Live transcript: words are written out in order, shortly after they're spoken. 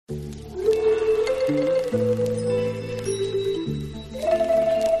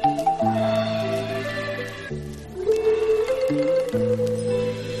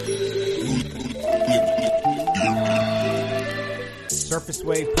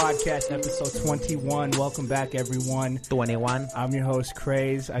Wave Podcast, episode 21. Welcome back, everyone. 21. I'm your host,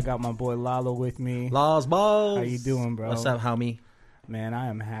 Craze. I got my boy Lalo with me. Laws balls. How you doing, bro? What's up, homie? Man, I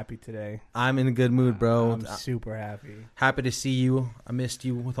am happy today. I'm in a good mood, bro. I'm super happy. Happy to see you. I missed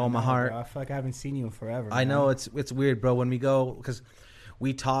you with all my heart. Bro, I feel like I haven't seen you in forever. I know it's weird, bro. When we go, because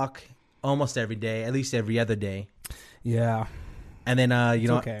we talk almost every day, at least every other day. Yeah. And then you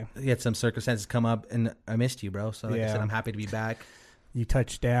okay. had some circumstances come up, and I missed you, bro. So like I said, I'm happy to be back. You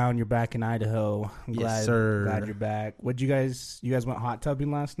touched down. You're back in Idaho. I'm Yes, sir. Glad you're back. You guys went hot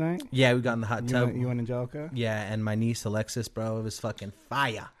tubbing last night? Yeah, we got in the hot tub. You and Angelica? Yeah, and my niece Alexis, bro. It was fucking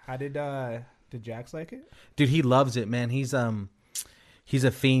fire. How did Jax like it? Dude, he loves it, man. He's a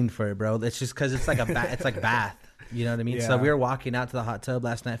fiend for it, bro. It's just because it's like it's like bath. You know what I mean? Yeah. So we were walking out to the hot tub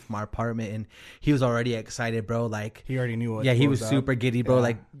last night from our apartment, and he was already excited, bro. Like he already knew what. Yeah, he was up. super giddy, bro. Yeah.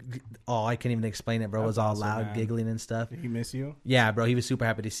 Like, oh, I can't even explain it, bro. It was all awesome, loud, man. giggling and stuff. Did he miss you? Yeah, bro. He was super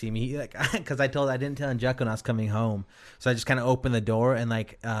happy to see me. He, like, because I didn't tell Angelica when I was coming home, so I just kind of opened the door, and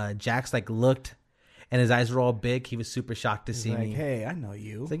like Jax like looked, and his eyes were all big. He was super shocked to see like, me. Hey, I know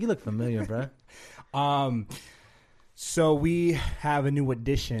you. It's like, you look familiar, bro. So we have a new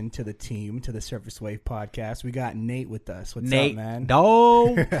addition to the team, to the Surface Wave Podcast. We got Nate with us. What's Nate, up, man?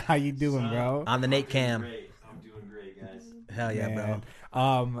 Dog. How you doing, bro? On the Nate cam. I'm doing great, guys. Hell yeah, Man.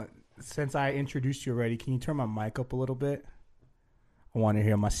 bro. Since I introduced you already, can you turn my mic up a little bit? I want to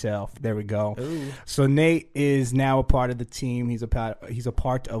hear myself. There we go. Ooh. So Nate is now a part of the team. He's a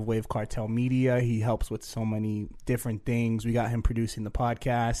part of Wave Cartel Media. He helps with so many different things. We got him producing the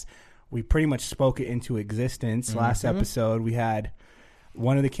podcast. We pretty much spoke it into existence. Mm-hmm. Last episode, we had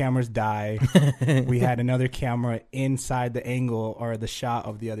one of the cameras die. We had another camera inside the angle or the shot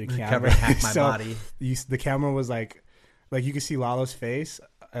of the other camera. hacked my body. The camera was like you can see Lalo's face.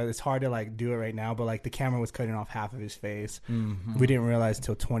 It's hard to like do it right now, but like the camera was cutting off half of his face. Mm-hmm. We didn't realize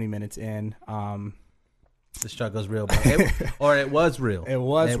till 20 minutes in. The struggle's real, bro. It was real. It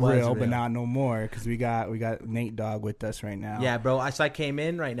was real, but not no more because we got Nate Dogg with us right now. Yeah, bro. I came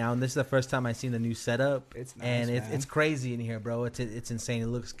in right now, and this is the first time I've seen the new setup. It's nice, and man. it's crazy in here, bro. It's insane. It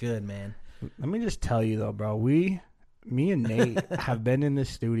looks good, man. Let me just tell you though, bro. Me and Nate have been in the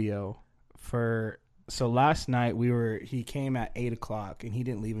studio so last night he came at 8:00 and he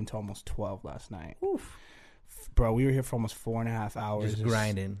didn't leave until almost 12 last night. Oof. Bro, we were here for almost 4.5 hours. Just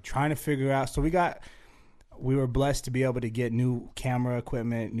grinding. Trying to figure out. So we were blessed to be able to get new camera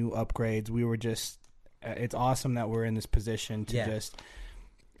equipment, new upgrades. We were it's awesome that we're in this position to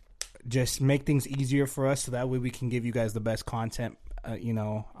just make things easier for us so that way we can give you guys the best content,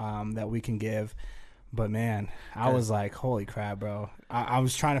 that we can give. But man, I was like, holy crap, bro. I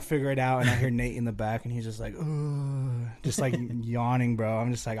was trying to figure it out, and I hear Nate in the back, and he's just like, ugh, just like yawning, bro.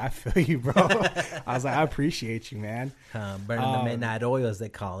 I'm just like, I feel you, bro. I was like, I appreciate you, man. Burning the midnight oil, as they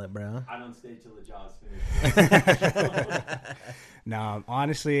call it, bro. I don't stay till the job's finished. No,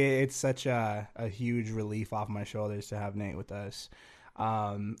 honestly, it's such a huge relief off my shoulders to have Nate with us.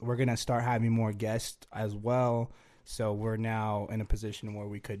 We're going to start having more guests as well. So we're now in a position where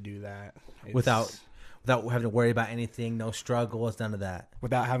we could do that. Without having to worry about anything, no struggles, none of that.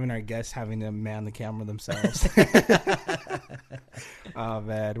 Without having our guests having to man the camera themselves. Oh,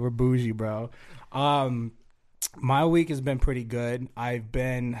 man. We're bougie, bro. My week has been pretty good.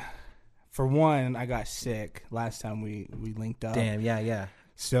 For one, I got sick last time we linked up. Damn, yeah.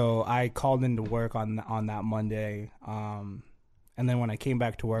 So I called into work on that Monday. And then when I came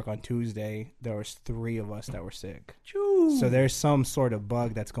back to work on Tuesday, there was 3 of us that were sick. Choo. So there's some sort of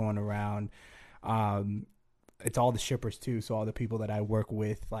bug that's going around. It's all the shippers too. So all the people that I work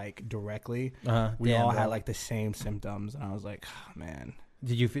with like directly, we all had like the same symptoms. And I was like, oh, man.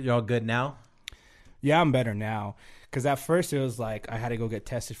 Did you feel all good now? Yeah, I'm better now. Because at first it was like I had to go get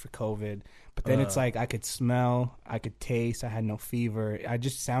tested for COVID. But then it's like I could smell, I could taste, I had no fever. I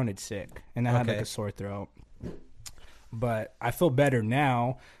just sounded sick. And I had like a sore throat. But I feel better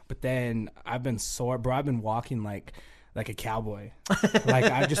now. But then I've been sore, bro. I've been walking like a cowboy. Like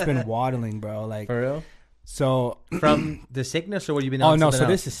I've just been waddling, bro. Like for real. So from the sickness or what you've been? Oh no, so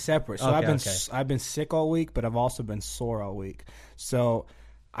this is separate. So okay, I've been sick all week, but I've also been sore all week. So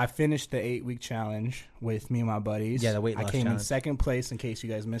I finished the 8-week challenge with me and my buddies. Yeah, the weight loss I came challenge. in second place in case you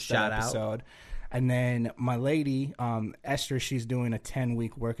guys missed Shout that episode. And then my lady, Esther, she's doing a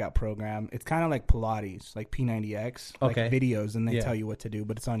 10-week workout program. It's kind of like Pilates, like P90X, like videos, and they tell you what to do,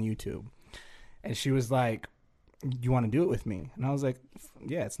 but it's on YouTube. And she was like, you want to do it with me? And I was like,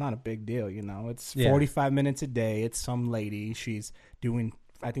 yeah, it's not a big deal, It's 45 minutes a day. It's some lady. She's doing,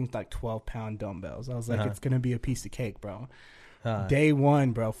 I think, like 12-pound dumbbells. I was like, it's going to be a piece of cake, bro. Day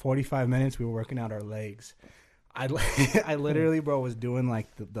one, bro, 45 minutes, we were working out our legs. I literally, bro, was doing like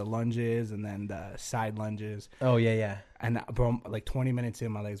the lunges and then the side lunges. Oh yeah. And bro, like 20 minutes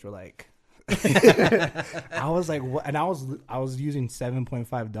in, my legs were like, I was like, what? And I was using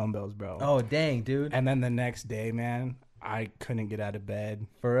 7.5 dumbbells, bro. Oh dang, dude. And then the next day, man, I couldn't get out of bed.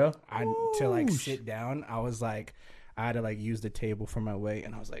 For real? To like sit down, I was like, I had to like use the table for my weight,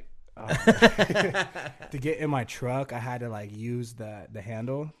 and I was like, oh. To get in my truck, I had to like use the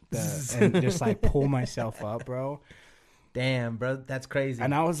handle and just like pull myself up, bro. Damn, bro, that's crazy.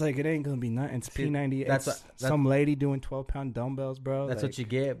 And I was like, it ain't gonna be nothing. It's P90. That's some lady doing 12-pound dumbbells, bro. That's like, what you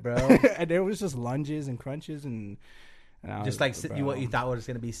get, bro. And there was just lunges and crunches and just like what you thought was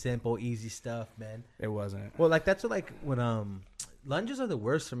gonna be simple, easy stuff, man. It wasn't. Well, like that's what like when lunges are the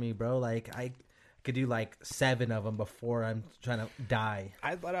worst for me, bro. Like I could do like 7 of them before I'm trying to die.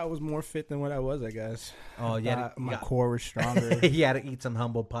 I thought I was more fit than what I was, I guess. Oh yeah, my core was stronger. You had to eat some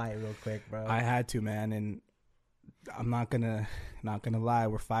humble pie real quick, bro. I had to, man, and I'm not gonna lie.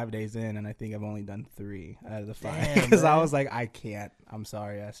 We're 5 days in, and I think I've only done 3 out of the 5 because I was like, I can't. I'm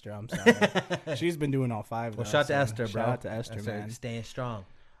sorry, Esther. I'm sorry. She's been doing all 5. Well, shout out to Esther, bro. Shout out to Esther, man. Staying strong.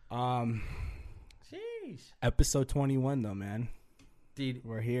 Jeez. Episode 21, though, man. Dude,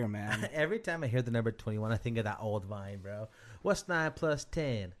 we're here, man. Every time I hear the number 21, I think of that old Vine, bro. What's 9 plus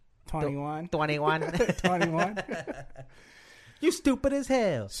 10? 21. 21. 21. You stupid as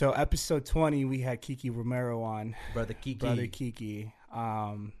hell. So episode 20, we had Kiki Romero on. Brother Kiki. Brother Kiki.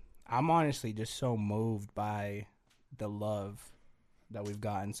 I'm honestly just so moved by the love that we've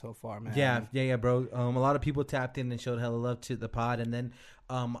gotten so far, man. Yeah, bro. A lot of people tapped in and showed hella love to the pod, and then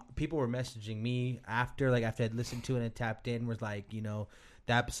people were messaging me after I'd listened to it and tapped in, was like, you know,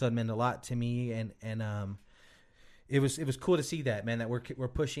 the episode meant a lot to me, and it was cool to see that, man, that we're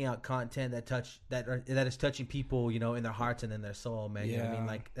pushing out content that is touching people, you know, in their hearts and in their soul, man. Yeah. You know what I mean?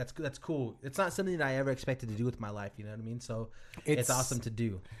 Like that's cool. It's not something that I ever expected to do with my life, you know what I mean? So it's awesome to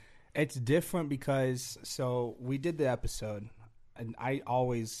do. It's different because so we did the episode, and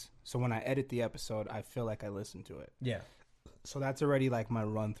when I edit the episode, I feel like I listen to it. Yeah. So that's already like my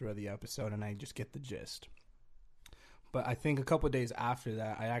run through of the episode, and I just get the gist. But I think a couple of days after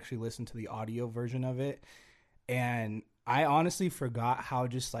that, I actually listened to the audio version of it, and I honestly forgot how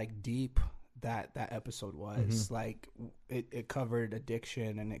just like deep that episode was. Mm-hmm. Like it covered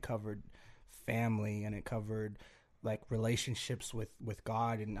addiction, and it covered family, and it covered like relationships with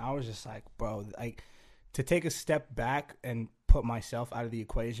God, and I was just like, bro, like to take a step back and put myself out of the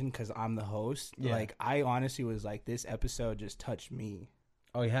equation because I'm the host. Yeah. Like I honestly was like, this episode just touched me.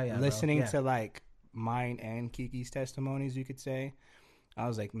 Oh yeah, listening to like mine and Kiki's testimonies, you could say. I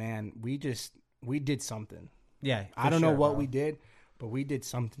was like, man, we did something. Yeah, I don't know what we did, but we did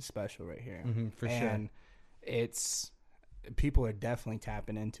something special right here. Mm-hmm, for sure. And it's people are definitely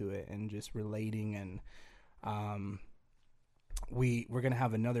tapping into it and just relating, and we're gonna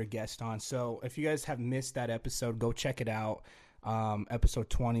have another guest on. So if you guys have missed that episode, go check it out. Episode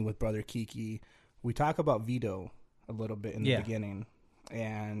 20 with Brother Kiki. We talk about Vito a little bit in the beginning,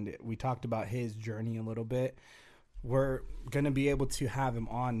 and we talked about his journey a little bit. We're gonna be able to have him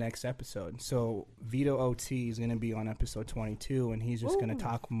on next episode. So Vito OT is gonna be on episode 22, and he's just gonna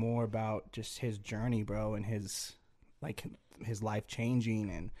talk more about just his journey, bro, and his life changing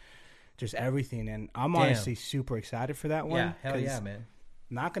and just everything. And I'm honestly super excited for that one. Yeah, hell yeah, man.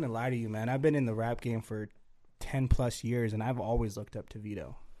 Not gonna lie to you, man. I've been in the rap game for 10 plus years, and I've always looked up to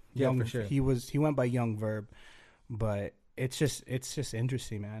Vito. Yeah, for sure. He went by Young Verb, but it's just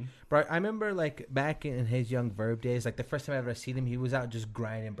interesting, man. Bro, I remember like back in his Young Verb days, like the first time I ever seen him, he was out just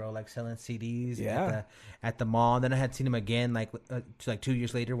grinding, bro, like selling CDs at the mall. And then I had seen him again like 2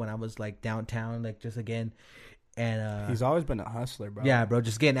 years later when I was like downtown, like just again. And he's always been a hustler, bro. Yeah, bro,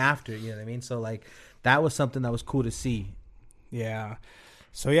 just getting after it, you know what I mean? So like that was something that was cool to see. Yeah.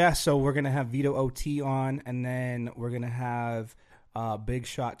 So we're gonna have Vito OT on, and then we're gonna have Big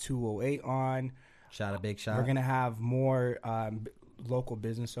Shot 208 on. Shout out Big Shot. We're gonna have more local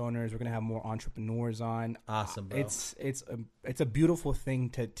business owners. We're gonna have more entrepreneurs on. Awesome, bro. It's a beautiful thing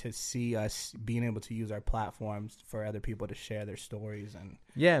to see us being able to use our platforms for other people to share their stories and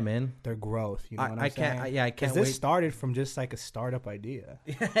man, their growth. You know what I'm saying? I can't wait. This started from just like a startup idea.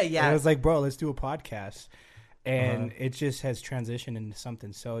 Yeah, it was like, bro, let's do a podcast, and it just has transitioned into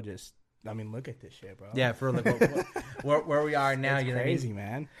something so just. I mean, look at this shit, bro. Yeah, for like where we are now, it's you know, crazy, what I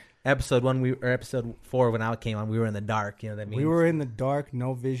mean? Man. Episode 1, episode 4, when I came on, we were in the dark. You know what I mean? We were in the dark,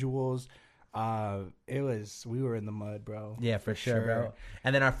 no visuals. We were in the mud, bro. Yeah, for sure, bro.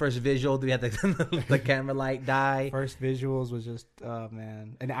 And then our first visual, we had the camera light die. First visuals was just,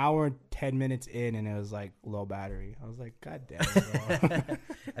 man, an hour and 10 minutes in, and it was like low battery. I was like, God damn it, bro.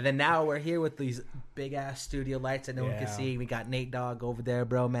 And then now we're here with these big ass studio lights that no one can see. We got Nate Dogg over there,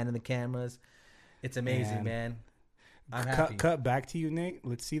 bro, manning the cameras. It's amazing, man. I'm happy. Cut back to you, Nate.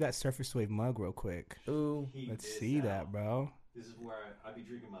 Let's see that Surface Wave mug real quick. Ooh, let's see that, bro. This is where I be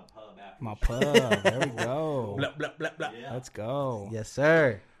drinking my pub after. My pub. There we go. Blah, blah, blah, blah. Yeah. Let's go. Yes,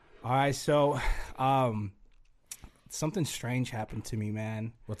 sir. All right, so something strange happened to me,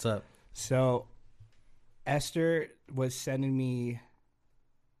 man. What's up? So Esther was sending me.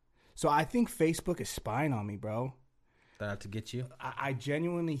 So I think Facebook is spying on me, bro. They're out to get you. I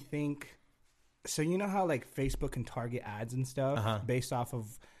genuinely think. So you know how like Facebook can target ads and stuff based off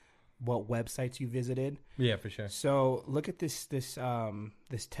of what websites you visited? Yeah, for sure. So look at this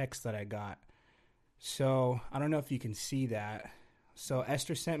text that I got. So I don't know if you can see that. So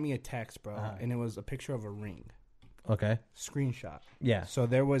Esther sent me a text, bro, and it was a picture of a ring. Okay. Screenshot. Yeah. So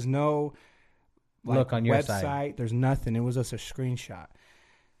there was no look on your website. side. There's nothing. It was just a screenshot.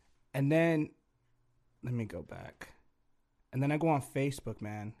 And then let me go back. And then I go on Facebook,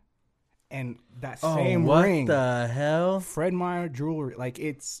 man. And that same ring. What the hell? Fred Meyer jewelry. Like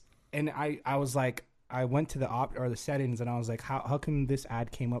it's, and I was like, I went to the settings and I was like, how come this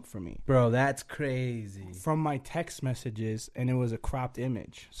ad came up for me? Bro, that's crazy. From my text messages, and it was a cropped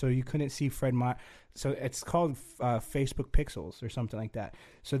image. So you couldn't see Fred Meyer. So it's called Facebook Pixels or something like that.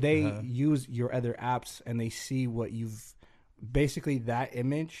 So they use your other apps and they see what you've, basically that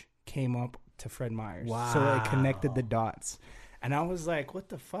image came up to Fred Meyer's. Wow. So it connected the dots. And I was like, what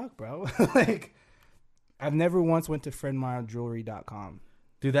the fuck, bro? Like, I've never once went to FredMeyerJewelry.com.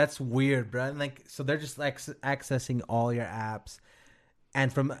 Dude, that's weird, bro. And like, so they're just like accessing all your apps,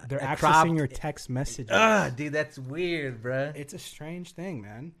 and from they're accessing your text messages. Dude, that's weird, bro. It's a strange thing,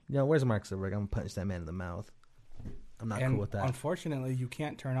 man. Yo, where's Mark Zuckerberg? I'm gonna punch that man in the mouth. I'm not cool with that. Unfortunately, you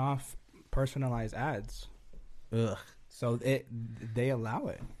can't turn off personalized ads. Ugh. So they allow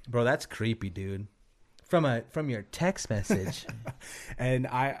it, bro. That's creepy, dude. From your text message. And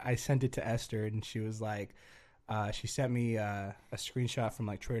I sent it to Esther, and she was like, she sent me a screenshot from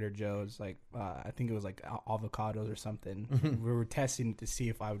like Trader Joe's, like I think it was like avocados or something. We were testing to see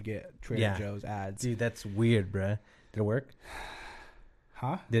if I would get Trader Joe's ads. Dude, that's weird, bro. Did it work?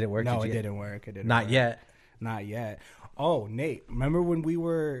 Huh? Did it work? No, it didn't work. It didn't. Not yet. Not yet. Oh, Nate, remember when we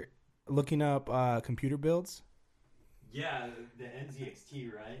were looking up computer builds? Yeah, the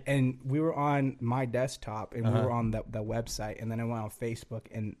NZXT, right? And we were on my desktop, and we were on the website, and then I went on Facebook,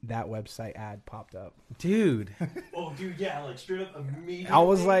 and that website ad popped up. Dude. Oh, dude, yeah, like straight up immediately. I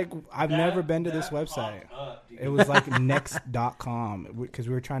was like, I've never been to this website. It was like next.com, because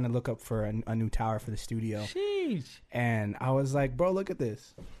we were trying to look up for a new tower for the studio. Sheesh. And I was like, bro, look at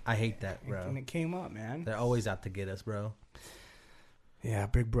this. I hate that, bro. And it came up, man. They're always out to get us, bro. Yeah,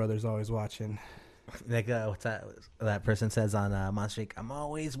 Big Brother's always watching. Like what's that person says on Monster Inc. I'm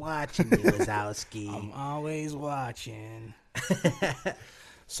always watching you, Wazowski. I'm always watching.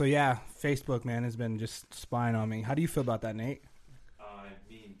 So yeah, Facebook, man, has been just spying on me. How do you feel about that, Nate? I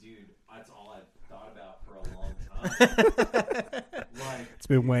mean, dude, that's all I've thought about for a long time. Like, it's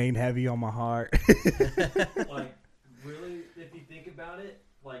been weighing heavy on my heart. Like, really, if you think about it,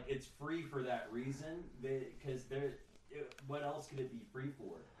 like, it's free for that reason. Because what else could it be free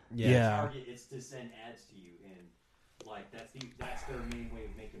for? Yeah. Target is to send ads to you, and like that's their main way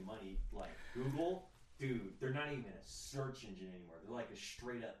of making money. Like Google, dude, they're not even a search engine anymore. They're like a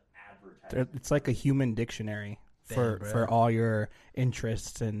straight up advertisement. It's like a human dictionary for all your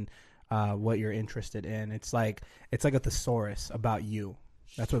interests and what you're interested in. It's like a thesaurus about you.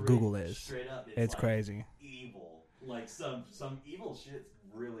 That's what Google is. Straight up, it's like crazy. Evil, like some evil shit's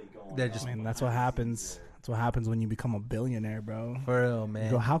really going. They're just, on. That's what happens. That's what happens when you become a billionaire, bro. For real, man.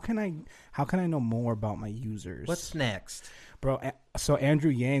 You go, how can I know more about my users? What's next? Bro, so Andrew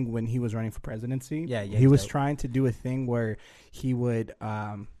Yang, when he was running for presidency, Yang's he was dope. trying to do a thing where he would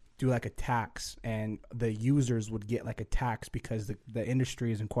do like a tax, and the users would get like a tax because the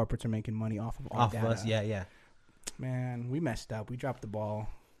industries and corporates are making money off of our data. Us. Yeah. Man, we messed up. We dropped the ball.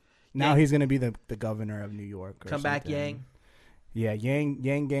 Now he's going to be the governor of New York. Come back, Yang. Yeah,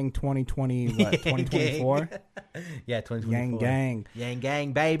 Yang Gang 2020, what, 2024? Yeah, 2024. Yang Gang. Yang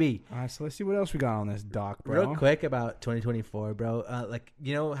Gang, baby. All right, so let's see what else we got on this doc, bro. Real quick about 2024, bro. Like,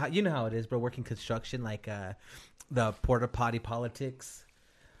 you know how it is, bro, working construction, like the porta potty politics.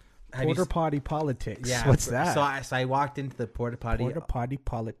 Porta potty politics. Yeah. What's that? So I walked into the porta potty. Porta potty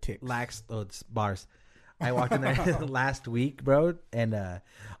politics. It's bars. I walked in there last week, bro, and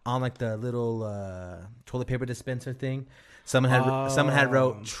on like the little toilet paper dispenser thing, someone had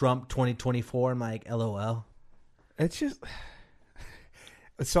wrote Trump 2024. I'm like, LOL. It's just.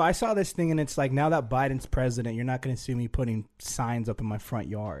 So I saw this thing, and it's like, now that Biden's president, you're not going to see me putting signs up in my front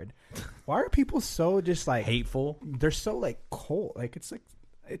yard. Why are people so just like hateful? They're so like cold. Like it's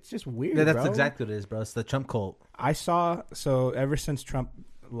just weird. Yeah, that's bro. exactly what it is, bro. It's the Trump cult. I saw ever since Trump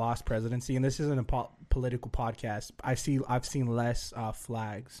lost presidency, and this isn't a political podcast. I've seen less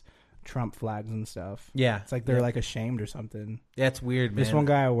flags, Trump flags and stuff. Yeah, it's like they're like ashamed or something. Yeah, it's weird, man. This one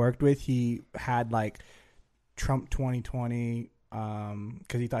guy I worked with, he had like Trump 2020.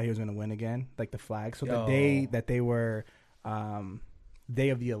 Because he thought he was going to win again, like the flag. So the day that they were, day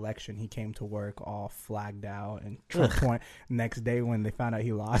of the election, he came to work all flagged out. And Trump next day when they found out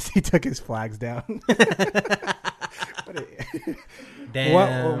he lost, he took his flags down.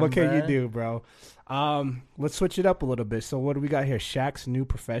 Damn, what can you do, bro? Let's switch it up a little bit. So what do we got here? Shaq's new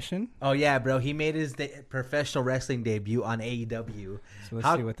profession? Oh, yeah, bro. He made his professional wrestling debut on AEW. So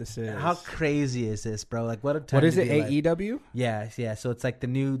let's see what this is. How crazy is this, bro? Like, what a time. What is it, AEW? Like, yeah. So it's like the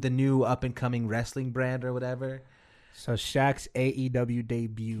new up-and-coming wrestling brand or whatever. So Shaq's AEW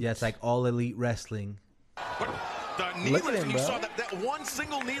debut. Yeah, it's like All Elite Wrestling. The knee lift, you saw that one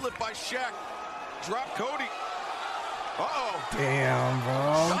single knee lift by Shaq. Drop Cody. Uh-oh. Damn,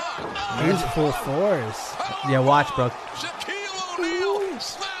 bro. He's full force. Yeah, watch, bro. Shaquille O'Neal.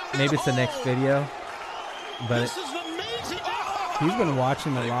 Maybe it's the next video. But he's been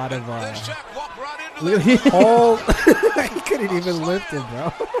watching a lot of. Shaq walked right into look at he whole. He couldn't even lift it,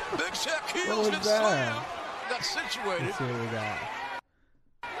 bro. Big Shaq What heels was and that? slam. Got situated. Let's see what we got.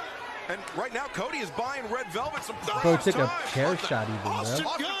 And right now, Cody is buying Red Velvet some bro, took a chair shot even, bro. Austin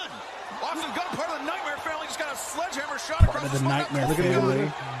Gunn, part of the Nightmare family, just got a sledgehammer shot across the Nightmare Look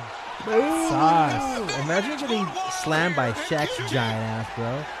family. Sauce. Imagine getting slammed by Shaq's giant ass,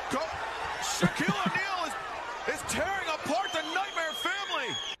 bro. Shaquille O'Neal is tearing apart the Nightmare family.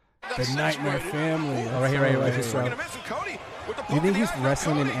 The Nightmare family. Oh, right here. Watch this, bro. You think he's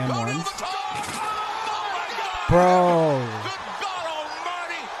wrestling in M1s? Bro.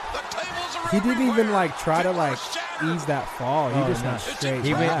 He didn't even like try to like ease that fall. He just went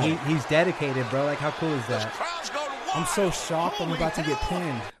straight. He's dedicated, bro. Like, how cool is that? I'm so shocked. I'm about to get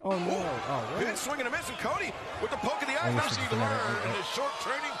pinned. Oh no! Oh, he didn't swing and a miss, and Cody with the poke of the eye. Best he learned in his short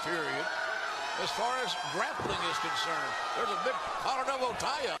training period, as far as grappling is concerned. There's a big Colorado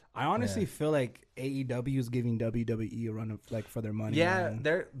tie-up. I honestly feel like AEW is giving WWE a run of like for their money. Yeah,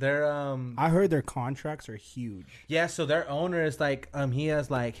 man. they're I heard their contracts are huge. Yeah, so their owner is like he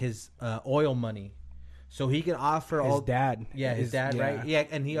has like his oil money, so he can offer his dad. Yeah, his dad, right? Yeah,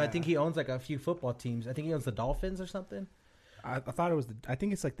 and I think he owns like a few football teams. I think he owns the Dolphins or something. I thought it was I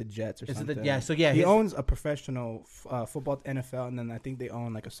think it's like the Jets or something. He owns a professional football NFL, and then I think they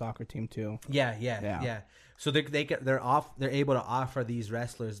own like a soccer team too. Yeah. So they're able to offer these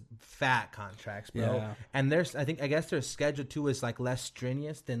wrestlers fat contracts, bro. Yeah. And I guess their schedule too is like less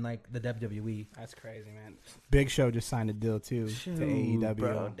strenuous than like the WWE. That's crazy, man. Big Show just signed a deal too to AEW.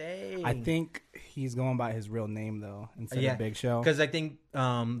 Bro, dang. I think he's going by his real name though instead of Big Show. Because I think the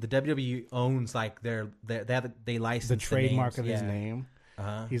WWE owns like they license the trademark the of his name.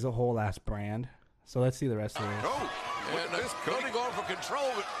 He's a whole ass brand. So let's see the rest of it. And this Cody going for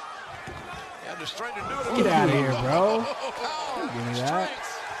control, but had the strength to do it. Get out of here, bro. Give me that.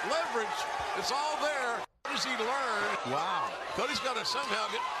 Leverage, it's all there. What does he learn? Wow. Cody's got to somehow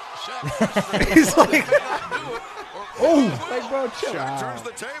get Shaq. He's like, oh, like, bro, chill out. Turns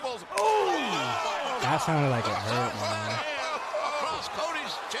the tables. Oh, that sounded like it hurt, man. Across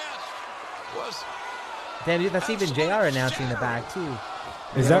Cody's chest was. Damn, that's even JR announcing the back too.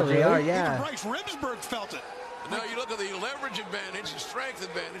 Is that really? JR? Yeah. Bryce Remsburg felt it. Now you look at the leverage advantage, the strength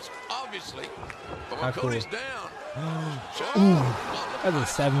advantage, obviously. But when How cool. Cody's down,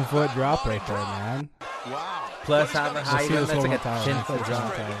 That's a 7-foot drop right there, man. wow. Plus, however high you Let's go, see that's this like one a 10 more foot time.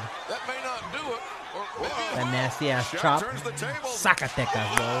 drop. That may not do it. Or That nasty ass chop. turns the tables.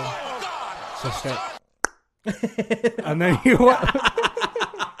 Zacatecas, bro. Oh, God. So straight. And then you what?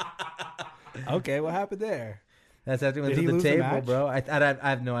 Okay, what happened there? That's after he went Did he to the lose the table, match? bro. I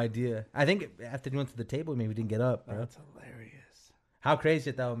have no idea. I think after he went to the table, maybe he didn't get up, bro. That's hilarious. How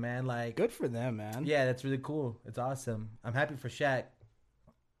crazy it though, man. Like, Good for them, man. yeah, that's really cool. It's awesome. I'm happy for Shaq.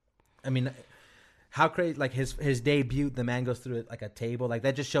 I mean, how crazy! Like his debut, the man goes through it like a table. Like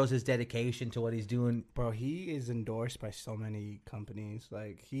that just shows his dedication to what he's doing. Bro, he is endorsed by so many companies.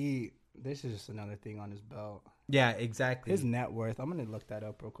 Like this is just another thing on his belt. Yeah, exactly. His net worth. I'm gonna look that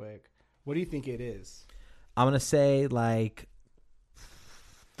up real quick. What do you think it is? I'm gonna say like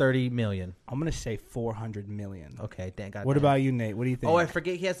 30 million. I'm gonna say 400 million. Okay, thank God. What about you, Nate? What do you think? Oh, I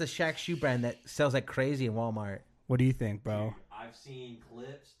forget he has the Shaq shoe brand that sells like crazy in Walmart. What do you think, bro? Dude, I've seen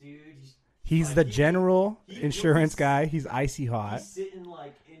clips, dude. He's like, the general insurance guy. He's icy hot. He's sitting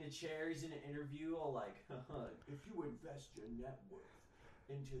like in a chair. He's in an interview, all like, if you invest your net worth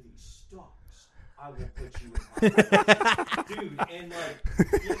into these stocks, I will put you in. Dude, and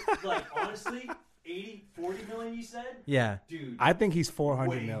like honestly, 40 million you said? Yeah. Dude. I think he's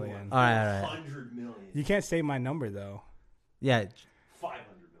 400 million. All right. 100 million. You can't say my number though. Yeah. 500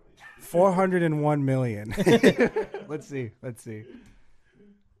 million. 401 million. Let's see.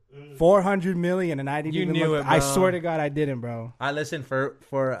 400 million, and I didn't You even knew look. it, bro. I swear to God, I didn't, bro. I listen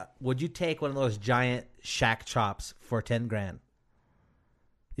for. Would you take one of those giant Shaq chops for 10 grand?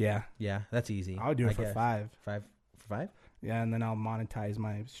 Yeah, Yeah, that's easy. I'll do it for guess. 5. 5 for 5? Yeah, and then I'll monetize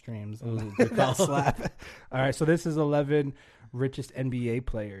my streams. On Ooh, good call. that slap. All right, so this is 11 richest NBA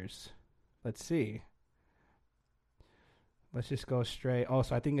players. Let's see. Let's just go straight. Oh,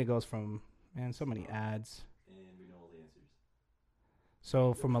 so I think it goes from so many ads. And we know all the answers.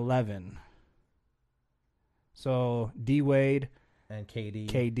 So from 11. So D Wade, And KD.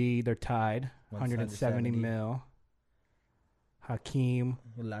 KD, they're tied. 170 mil. Hakeem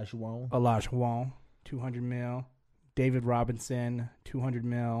Olajuwon, 200 mil. David Robinson, 200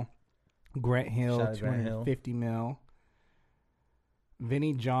 mil. Grant Hill, Shout out Grant Hill. 250 mil.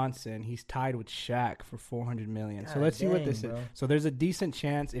 Vinny Johnson, he's tied with Shaq for 400 million. So God let's see what dang, this bro. is. So there's a decent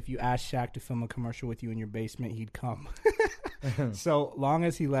chance if you ask Shaq to film a commercial with you in your basement, he'd come. So long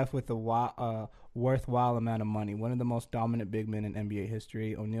as he left with a worthwhile amount of money. One of the most dominant big men in NBA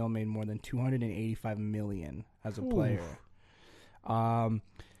history. O'Neal made more than 285 million as a player.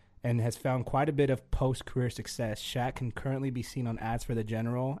 And has found quite a bit of post-career success. Shaq can currently be seen on ads for the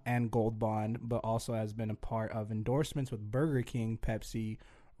General and Gold Bond, but also has been a part of endorsements with Burger King, Pepsi,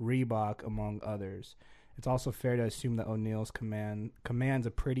 Reebok, among others. It's also fair to assume that O'Neal's commands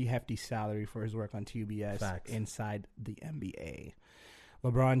a pretty hefty salary for his work on TBS Facts. inside the NBA.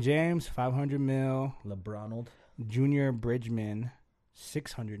 LeBron James, 500 mil. LeBronald. Junior Bridgman,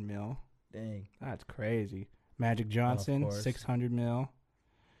 600 mil. Dang. That's crazy. Magic Johnson, course. 600 mil.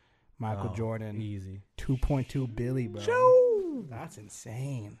 Michael Jordan, Easy. 2.2 billy, bro. That's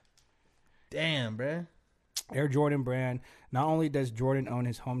insane. Damn, bruh. Air Jordan brand. Not only does Jordan own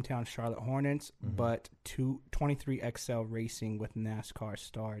his hometown Charlotte Hornets, but 23XL Racing with NASCAR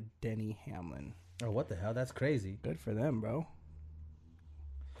star Denny Hamlin. Oh, what the hell? That's crazy. Good for them, bro.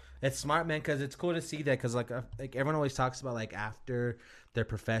 It's smart, man, because it's cool to see that. Because like everyone always talks about like after their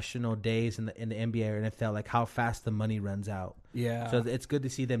professional days in the NBA or NFL, like how fast the money runs out. Yeah. So it's good to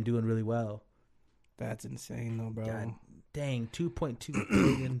see them doing really well. That's insane, though, bro. God dang, $2.2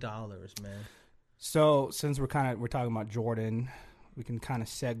 billion, man. So since we're talking about Jordan, we can kind of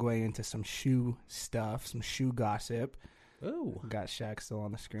segue into some shoe stuff, some shoe gossip. Ooh. Got Shaq still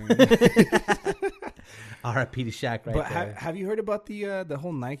on the screen. R.I.P. to Shaq right But there. have you heard about the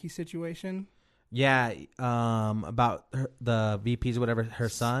whole Nike situation? Yeah, about the VPs or whatever, her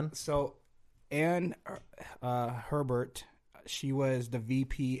son. So Ann Herbert, she was the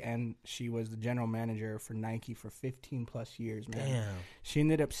VP and she was the general manager for Nike for 15 plus years, man. Damn. She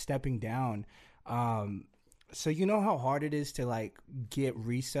ended up stepping down. So you know how hard it is to like get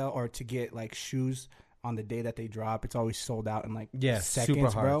resale or to get like shoes on the day that they drop. It's always sold out in like seconds, super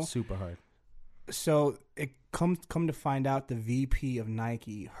hard, bro. super hard. So it come to find out the VP of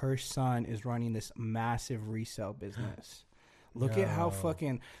Nike, her son is running this massive resale business. Look at how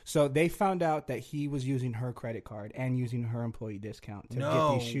fucking. So they found out that he was using her credit card and using her employee discount to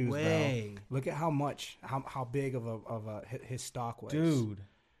get these shoes, way. bro. Look at how big of a his stock was, Dude.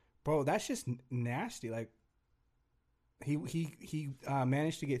 Bro, that's just nasty. Like he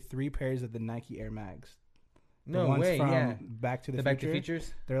managed to get 3 pairs of the Nike Air Mags. No ones way, from yeah. Back to the The Future. Back to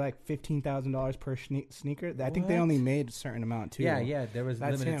Futures? They're like $15,000 per sneaker. I think they What? only made a certain amount too. Yeah, there was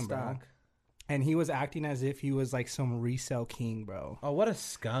That's limited him, bro. stock. And he was acting as if he was like some resale king, bro. Oh, what a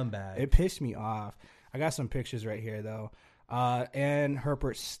scumbag. It pissed me off. I got some pictures right here, though. Ann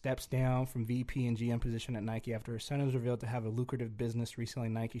Herbert steps down from VP and GM position at Nike after her son was revealed to have a lucrative business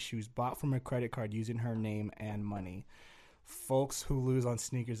reselling Nike shoes bought from her credit card using her name and money. Folks who lose on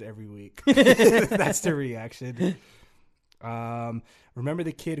sneakers every week. That's the reaction. Remember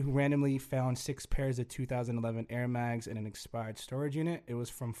the kid who randomly found 6 pairs of 2011 Air Mags in an expired storage unit? It was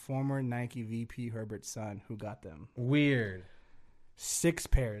from former Nike VP Herbert's son who got them. Weird. 6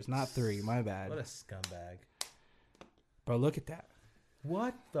 pairs, not 3. My bad. What a scumbag. Bro, look at that.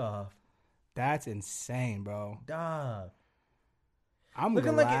 What the? That's insane, bro. Dog. I'm Look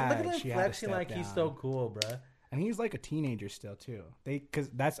at glad him she had to flexing step like he's down. so cool, bruh. And he's like a teenager still too. I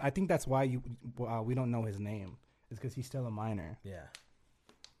think that's why we don't know his name. It's because he's still a minor. Yeah.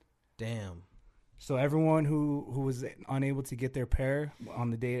 Damn. So everyone who was unable to get their pair on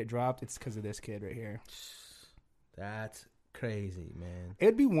the day it dropped, it's because of this kid right here. That's crazy, man.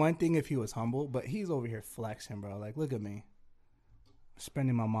 It'd be one thing if he was humble, but he's over here flexing, bro. Like, look at me.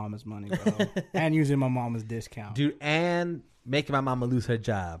 Spending my mama's money, bro. And using my mama's discount. Dude, and making my mama lose her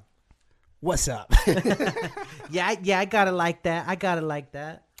job. What's up? Yeah, I got it like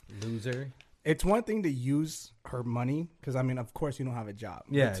that. Loser. It's one thing to use her money, because, I mean, of course you don't have a job.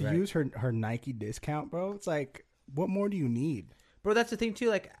 Yeah, but to use her Nike discount, bro, it's like, what more do you need? Bro, that's the thing, too.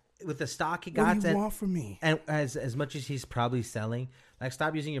 Like, with the stock he got. What do you want from me? And as much as he's probably selling, like,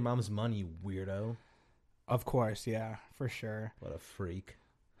 stop using your mom's money, you weirdo. Of course, yeah, for sure. What a freak.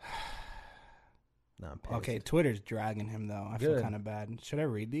 No, I'm pissed. Okay, Twitter's dragging him, though. I feel kind of bad. Should I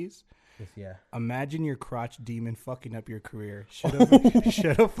read these? Yeah. Imagine your crotch demon fucking up your career. Should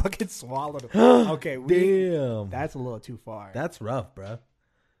have fucking swallowed him. Okay, damn. That's a little too far. That's rough, bro.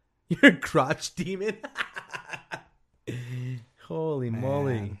 You're a crotch demon. Holy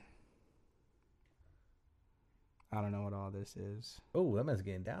moly. I don't know what all this is. Oh, that man's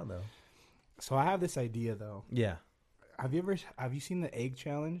getting down though. So I have this idea though. Yeah. Have you seen the egg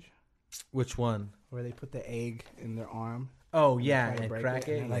challenge? Which one? Where they put the egg in their arm. Oh yeah, and crack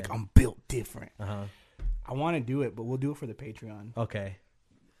it. And like, I'm built different. Uh-huh. I want to do it, but we'll do it for the Patreon. Okay.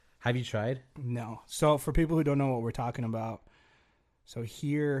 Have you tried? No. So for people who don't know what we're talking about, so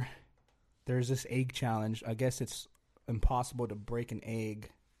here there's this egg challenge. I guess it's impossible to break an egg.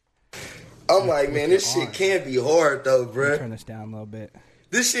 I'm like, man, this shit can't be hard though, bruh. Turn this down a little bit.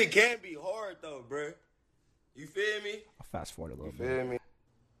 This shit can't be hard though, bruh. You feel me? I'll fast forward a little bit. Feel me?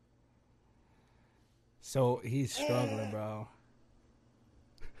 So he's struggling, bro.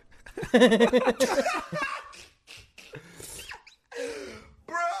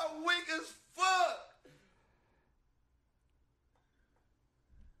 Bro, I'm weak as fuck.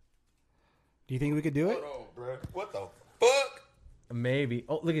 Do you think we could do it? Hold on, bro. What the fuck? Maybe.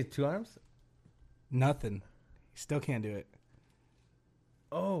 Oh, look at 2 arms. Nothing. He still can't do it.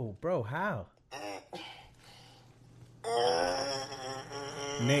 Oh, bro, how?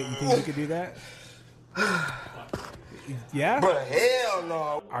 Nate, you think we could do that? Yeah? Bro, hell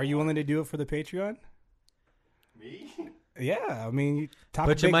no. Are you willing to do it for the Patreon? Me? Yeah, I mean, you talk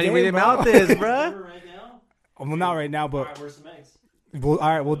Put a your big money game, where your bro. mouth is, bro. Right now? Well, not right now, All but right, where's some eggs?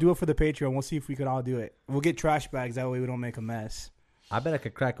 we'll do it for the Patreon. We'll see if we could all do it. We'll get trash bags. That way we don't make a mess. I bet I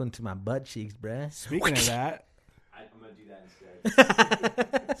could crack one to my butt cheeks, bruh. Speaking of that, I'm going to do that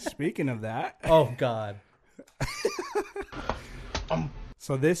instead. speaking of that, Oh, God.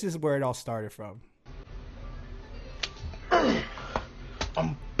 so this is where it all started from.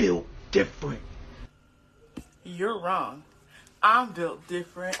 I'm built different. You're wrong. I'm built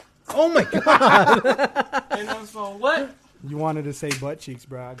different. Oh, my God. And I'm from what? You wanted to say butt cheeks,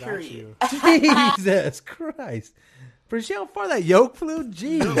 bro. I got Period. you. Jesus Christ. For see how far that yolk flew?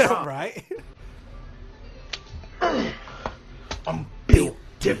 Jeez. Right? I'm built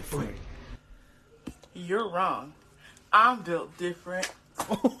different. You're wrong. I'm built different.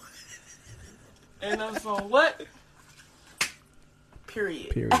 And I'm from what?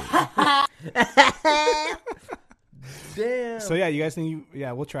 Period. Damn. So yeah, you guys think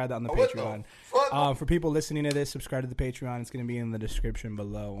we'll try that on the What the Patreon. fuck? For people listening to this, subscribe to the Patreon. It's going to be in the description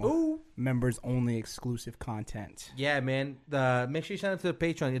below. Ooh. Members only exclusive content. Yeah, man. Make sure you sign up to the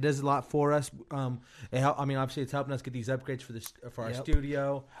Patreon. It does a lot for us. Obviously, it's helping us get these upgrades for our Yep.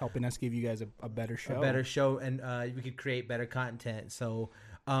 studio, Helping us give you guys a better show. a better show, and we could create better content. So,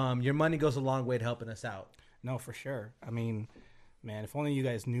 your money goes a long way to helping us out. No, for sure. I mean, man, if only you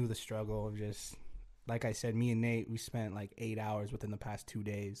guys knew the struggle of just, like I said, me and Nate, we spent like 8 hours within the past 2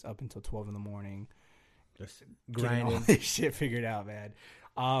 days up until 12 in the morning. Just Getting all grinding. this shit figured out, man.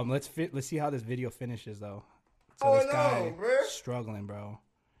 Let's see how this video finishes though. So Oh, this no, guy bruh. struggling, bro.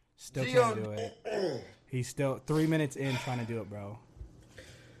 Still Gio- can't do it. He's still 3 minutes in trying to do it, bro.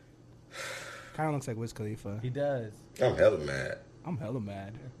 Kind of looks like Wiz Khalifa. He does. I'm hella mad. I'm hella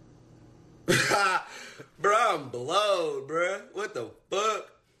mad. Bro, I'm blowed, bro. What the fuck?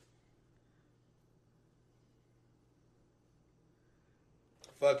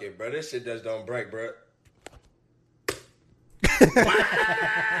 Fuck it, bro. This shit just don't break, bro.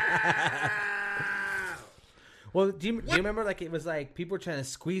 Well, do you remember, like, it was like people were trying to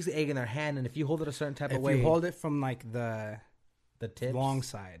squeeze the egg in their hand, and if you hold it a certain type of If way, you hold it from like the tips, long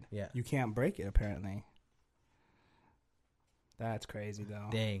side, Yeah. you can't break it apparently. That's crazy though.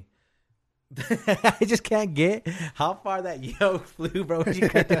 Dang. I just can't get how far that yolk flew, bro. When you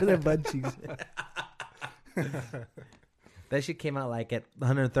cut through their butt cheeks. That shit came out like at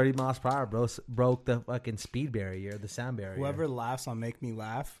 130 miles per hour, bro. Broke the fucking speed barrier, the sound barrier. Whoever laughs on Make Me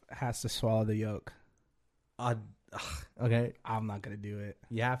Laugh has to swallow the yolk. Okay, I'm not gonna do it.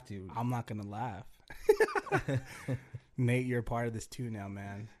 you have to. I'm not gonna laugh. Nate, you're a part of this too now,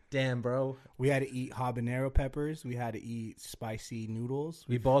 man. Damn, bro. We had to eat habanero peppers. We had to eat spicy noodles.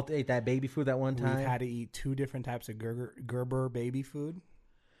 We both ate that baby food that one We've time. had to eat 2 different types of Gerber baby food.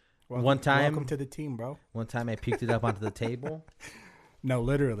 One time- Welcome to the team, bro. One time I puked it up onto the table. No,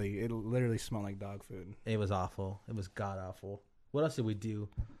 literally. It literally smelled like dog food. It was awful. It was god awful. What else did we do?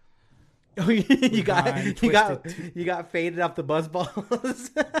 you got faded off the buzz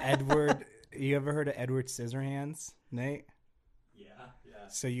balls. Edward, you ever heard of Edward Scissorhands, Nate? Yeah.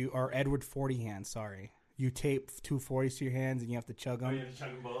 So you are Edward 40 hands, sorry. You tape 2 40s to your hands and you have to chug them. Oh, you have to chug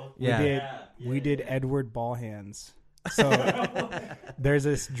them both? Yeah. We did Edward Ball Hands. So there's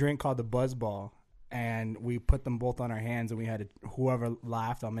this drink called the Buzz Ball, and we put them both on our hands, and we had to, whoever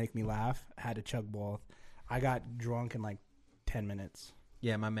laughed on Make Me Laugh had to chug both. I got drunk in like 10 minutes.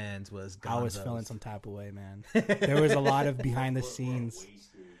 Yeah, my man's was I was gonzos. feeling some type of way, man. There was a lot of behind the scenes.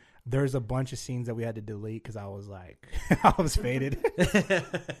 There's a bunch of scenes that we had to delete because I was like, I was faded.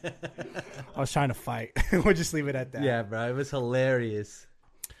 I was trying to fight. We'll just leave it at that. Yeah, bro. It was hilarious.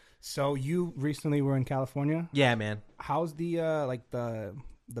 So you recently were in California. Yeah, man. How's the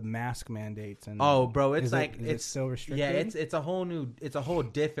the mask mandates and Oh, bro, it's is like it it's still restricted? Yeah, it's a whole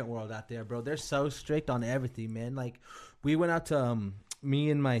different world out there, bro. They're so strict on everything, man. Like we went out to me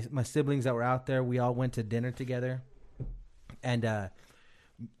and my siblings that were out there. We all went to dinner together, and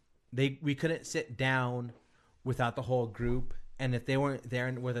we couldn't sit down without the whole group. And if they weren't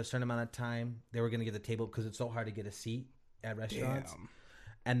there with a certain amount of time, they were gonna get the table because it's so hard to get a seat at restaurants. Damn.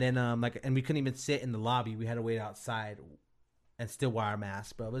 And then and we couldn't even sit in the lobby. We had to wait outside and still wear our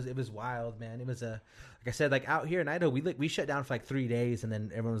masks, bro. It was wild, man. It was like I said, like out here in Idaho, we shut down for like 3 days, and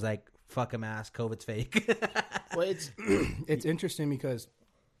then everyone was like, "Fuck a mask, COVID's fake." Well, it's interesting because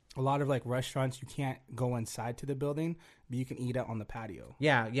a lot of like restaurants you can't go inside to the building, but you can eat out on the patio.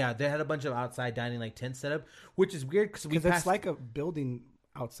 Yeah. They had a bunch of outside dining like tents set up, which is weird because It's like a building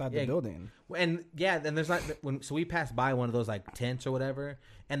outside the building. And yeah, then there's not so we passed by one of those like tents or whatever,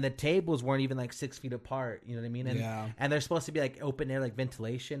 and the tables weren't even like 6 feet apart. You know what I mean? And Yeah. and they're supposed to be like open air, like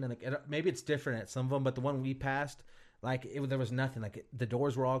ventilation, and like maybe it's different at some of them, but the one we passed, like there was nothing. Like the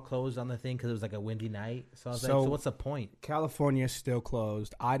doors were all closed on the thing because it was like a windy night. So I was like, so what's the point? California's still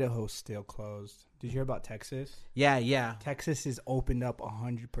closed. Idaho's still closed. Did you hear about Texas? Yeah. Texas is opened up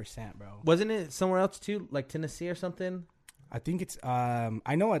 100%, bro. Wasn't it somewhere else too, like Tennessee or something? I think it's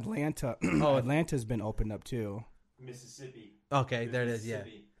I know Atlanta. Atlanta's been opened up too. Mississippi. Okay, there it is. Yeah.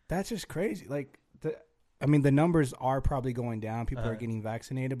 That's just crazy. Like the numbers are probably going down. People are getting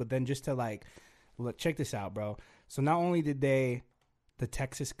vaccinated, but then just to like look, check this out, bro. So not only did the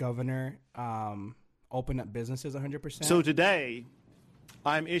Texas governor open up businesses 100%. So today,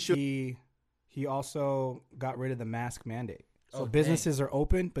 I'm issuing. He also got rid of the mask mandate. So Oh, businesses are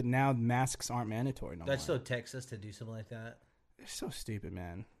open, but now masks aren't mandatory no That's more. so Texas to do something like that. It's so stupid,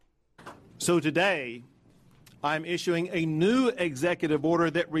 man. So today, I'm issuing a new executive order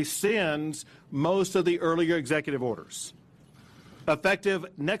that rescinds most of the earlier executive orders. Effective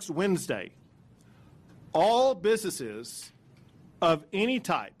next Wednesday, all businesses of any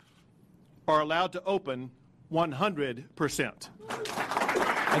type are allowed to open 100%.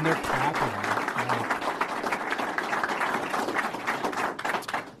 And they're clapping.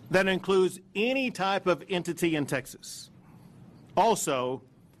 That includes any type of entity in Texas. Also,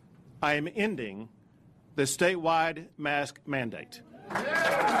 I am ending the statewide mask mandate.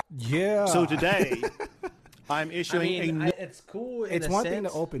 Yeah. So today, I'm issuing it's cool. It's one thing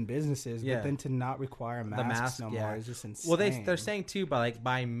to open businesses, Yeah. but then to not require masks the mask no more is just insane. Well, they're saying too,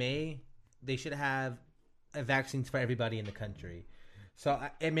 by May, they should have vaccines for everybody in the country. So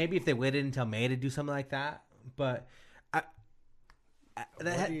and maybe if they waited until May to do something like that, but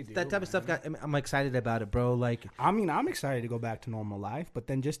that type of stuff I'm excited about it, bro. Like, I mean, I'm excited to go back to normal life, but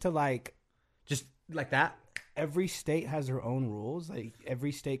then just like that. Every state has their own rules. Like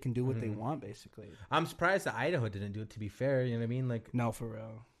every state can do what they want, basically. I'm surprised that Idaho didn't do it. To be fair, you know what I mean? Like, No, for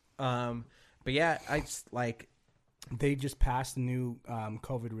real. but yeah, I just like. They just passed the new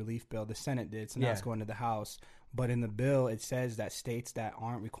COVID relief bill. The Senate did, so now it's going to the House. But in the bill, it says that states that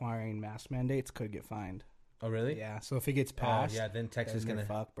aren't requiring mask mandates could get fined. Oh, really? Yeah. So if it gets passed, then Texas is then gonna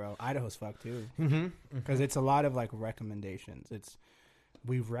they're fucked, bro. Idaho's fucked too. Because it's a lot of like recommendations.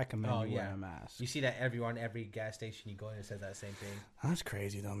 We recommend you wear a mask. You see that everywhere on every gas station you go in, it says that same thing. That's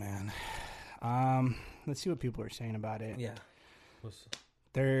crazy though, man. Let's see what people are saying about it. Yeah.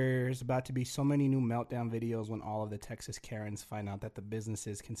 There's about to be so many new meltdown videos when all of the Texas Karens find out that the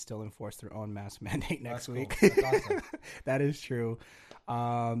businesses can still enforce their own mask mandate next week. Cool. That's awesome. That is true.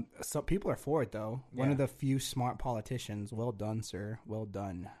 Some people are for it, though. Yeah. One of the few smart politicians. Well done, sir. Well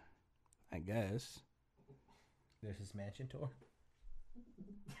done, I guess. There's his mansion tour.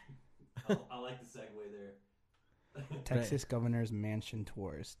 I like the segue there. Texas governor's mansion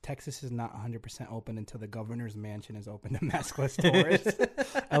tours. Texas is not 100% open until the governor's mansion is open to maskless tours.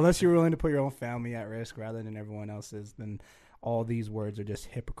 Unless you're willing to put your own family at risk rather than everyone else's, then all these words are just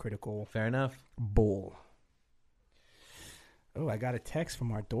hypocritical Fair enough. bull. Oh, I got a text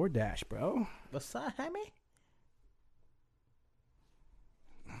from our DoorDash, bro. What's up, Jaime?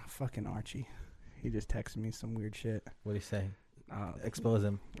 Fucking Archie. He just texted me some weird shit. What do you say? Expose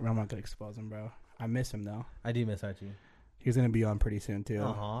him. I'm not gonna expose him, bro. I miss him though. I do miss Archie. He's gonna be on pretty soon too.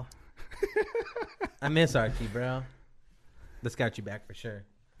 Uh-huh. I miss Archie, bro. Let's get Archie back for sure.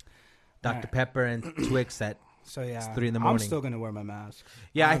 Dr. Alright. Pepper and Twix at So yeah, 3 in the I'm morning. still gonna wear my mask.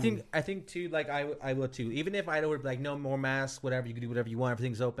 Yeah, I think too. Like I will too. Even if I don't like no more masks, whatever, you can do whatever you want.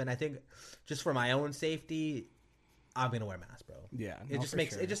 Everything's open. I think just for my own safety, I'm gonna wear a mask, bro. Yeah, It just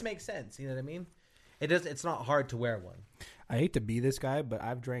makes sense. You know what I mean? It's not hard to wear one. I hate to be this guy, but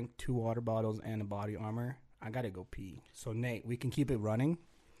I've drank 2 water bottles and a body armor. I gotta go pee. So Nate, we can keep it running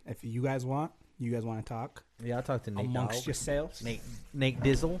if you guys want. You guys want to talk Yeah, I'll talk to Nate. amongst dog. yourselves? Nate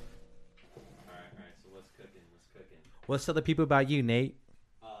Dizzle. All right. So what's cooking? What's tell the people about you, Nate?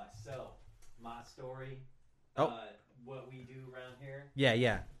 So my story. Oh. What we do around here.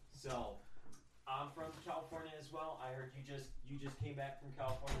 Yeah. So I'm from California as well. I heard you just came back from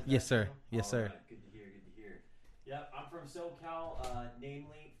California. is Yes, that sir. true? Yes, sir. Alright, Good to hear. Yep, I'm from SoCal,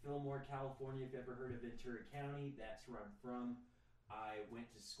 namely Fillmore, California. If you ever heard of Ventura County, that's where I'm from. I went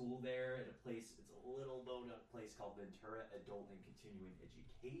to school there at a place. It's a little known place called Ventura Adult and Continuing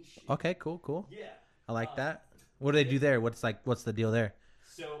Education. Okay, cool. Yeah. I like that. What do they do there? What's the deal there?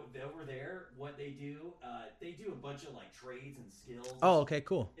 So over there, what they do a bunch of like trades and skills. Oh, okay,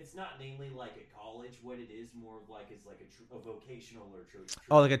 cool. It's not namely like a college. What it is more of like is like a vocational or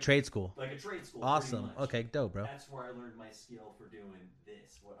Oh, like a trade school. like a trade school. Awesome. pretty much. Okay, dope, bro. That's where I learned my skill for doing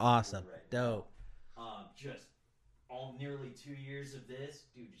this. What I'm Awesome. doing right Dope. now. Just all nearly 2 years of this,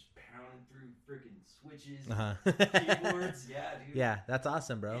 dude, just pounding through freaking switches, keyboards. Yeah, dude. Yeah, that's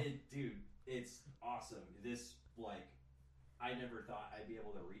awesome, bro. Dude, it's awesome. This like, I never thought I'd be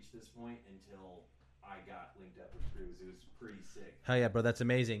able to reach this point until I got linked up with Cruz. It was pretty sick. Hell yeah, bro. That's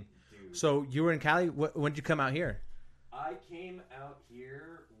amazing. Dude. So you were in Cali. When did you come out here? I came out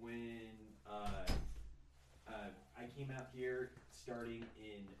here when I came out here starting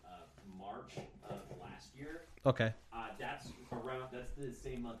in March of last year. Okay. That's the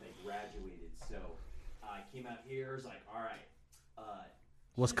same month I graduated. So I came out here. Was like, all right,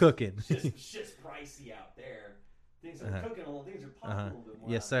 What's cooking? Shit's pricey out there. Things are cooking a little. Things are popping a little bit more.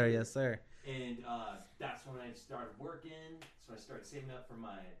 Yes, out sir. there. Yes, sir. And that's when I started working. So I started saving up for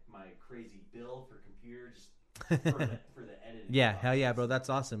my crazy bill for computer, just for the editing. Yeah, process. hell yeah, bro. That's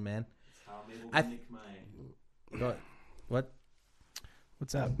awesome, man. That's how I'm able to make my. What?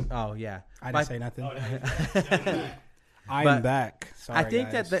 What's up? Oh yeah. I didn't say nothing. Oh, no, I'm But back. Sorry, I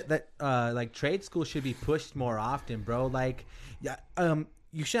think guys. that like trade school should be pushed more often, bro. Like, yeah,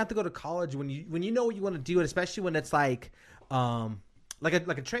 you shouldn't have to go to college when you know what you want to do, and especially when it's like a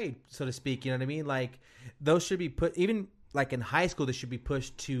trade, so to speak. You know what I mean? Like, those should be put even like in high school. They should be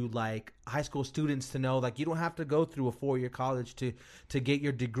pushed to like high school students to know like you don't have to go through a 4-year college to get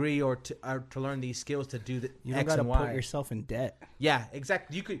your degree or to learn these skills to do the You don't X gotta and Y. put yourself in debt. Yeah,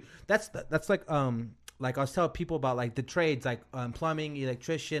 exactly. You could. That's like I was telling people about like the trades, like plumbing,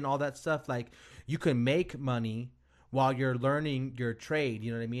 electrician, all that stuff. Like you can make money while you're learning your trade.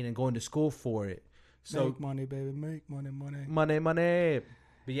 You know what I mean, and going to school for it. So Make money, baby. Make money. money.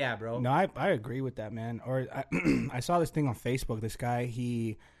 But yeah, bro. No, I agree with that, man. Or I saw this thing on Facebook. This guy,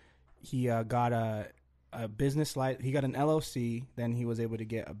 he got a business he got an LLC. Then he was able to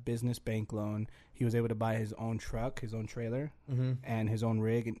get a business bank loan. He was able to buy his own truck, his own trailer, and his own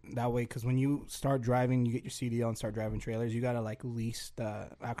rig. And that way, because when you start driving, you get your CDL and start driving trailers. You gotta like lease the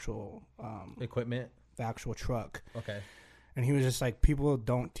actual Equipment. the actual truck. Okay. And he was just like, people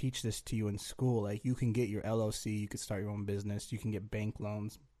don't teach this to you in school. Like, you can get your LLC, you could start your own business, you can get bank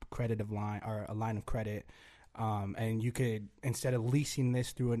loans, a line of credit, and you could, instead of leasing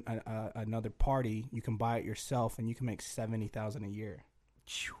this through another party, you can buy it yourself, and you can make $70,000 a year.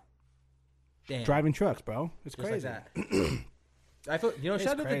 Damn. Driving trucks, bro, it's Just crazy. like that. I feel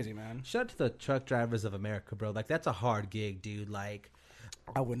It's crazy, man. Shout out to the truck drivers of America, bro. Like that's a hard gig, dude. Like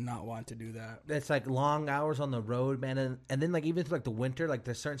I would not want to do that. It's like long hours on the road, man, and then like even through like the winter, like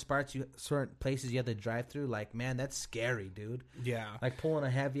there's certain places you have to drive through. Like, man, that's scary, dude. Yeah. Like pulling a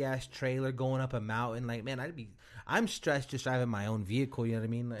heavy ass trailer, going up a mountain. Like, man, I'm stressed just driving my own vehicle. You know what I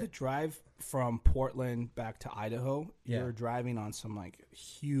mean? The Like, drive from Portland back to Idaho, Yeah. you're driving on some like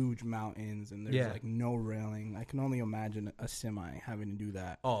huge mountains and there's like no railing. I can only imagine a semi having to do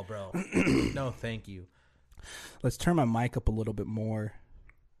that. oh, bro, no, thank you. Let's turn my mic up a little bit more.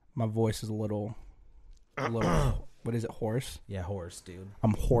 My voice is a little what is it, hoarse? Yeah, horse, dude.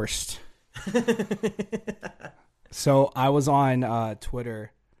 I'm horsed. So I was on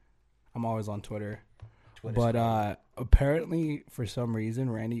Twitter. I'm always on Twitter. But apparently, for some reason,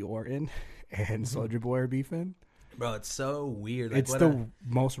 Randy Orton and Soulja Boy are beefing. Bro, it's so weird. Like, It's the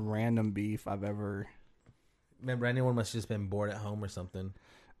most random beef I've ever. Remember, anyone must have just been bored at home or something.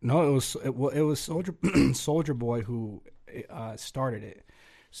 No, it was Soulja Boy who started it.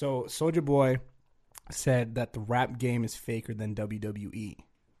 So Soulja Boy said that the rap game is faker than WWE,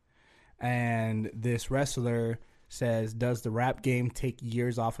 and this wrestler says, does the rap game take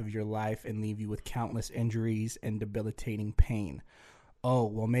years off of your life and leave you with countless injuries and debilitating pain? Oh,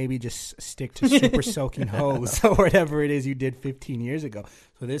 well, maybe just stick to super soaking hose or whatever it is you did 15 years ago.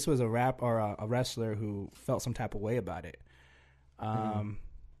 So this was a wrestler who felt some type of way about it.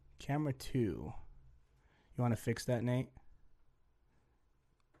 Camera 2. You want to fix that, Nate?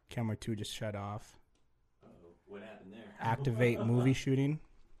 Camera 2 just shut off. What happened there? Activate movie shooting.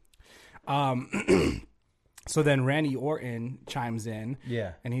 So then Randy Orton chimes in.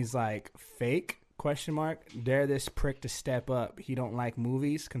 Yeah. And he's like, fake? ? Dare this prick to step up. He don't like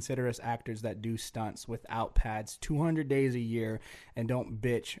movies. Consider us actors that do stunts without pads 200 days a year and don't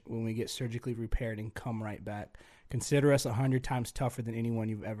bitch when we get surgically repaired and come right back. Consider us 100 times tougher than anyone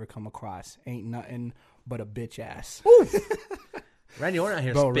you've ever come across. Ain't nothing but a bitch ass. Randy Orton out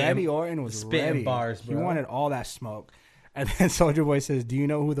here Bro, spitting, Randy Orton was spitting ready. bars, bro. He wanted all that smoke. And then Soulja Boy says, do you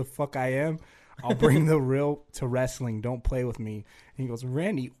know who the fuck I am? I'll bring the real to wrestling. Don't play with me. And he goes,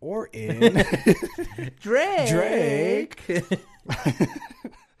 Randy Orton. Drake.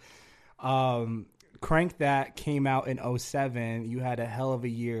 Crank That came out in 2007. You had a hell of a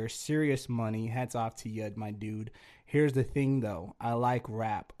year. Serious money. Hats off to you, my dude. Here's the thing, though. I like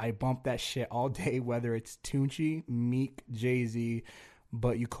rap. I bump that shit all day, whether it's Tunchi, Meek, Jay-Z.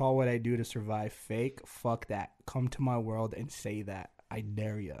 But you call what I do to survive fake? Fuck that. Come to my world and say that. I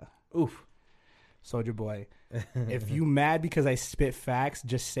dare ya. Oof. Soulja Boy. If you mad because I spit facts,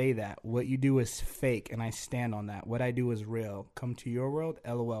 just say that. What you do is fake, and I stand on that. What I do is real. Come to your world?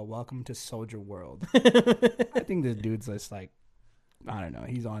 LOL. Welcome to Soulja World. I think this dude's just like, I don't know.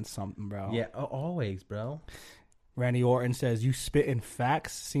 He's on something, bro. Yeah, always, bro. Randy Orton says, you spit in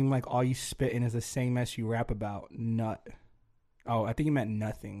facts? Seem like all you spit in is the same mess you rap about. Nut. Oh, I think he meant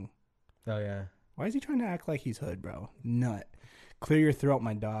nothing. Oh, yeah. Why is he trying to act like he's hood, bro? Nut. Clear your throat,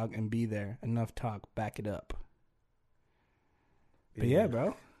 my dog, and be there. Enough talk. Back it up. But yeah,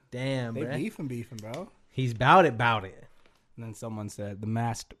 bro. Damn, They bro. beefing, bro. He's bout it. And then someone said, the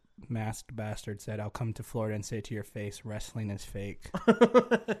masked bastard said, I'll come to Florida and say to your face, wrestling is fake.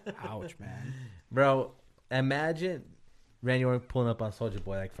 Ouch, man. Bro, imagine Randy Orton pulling up on Soulja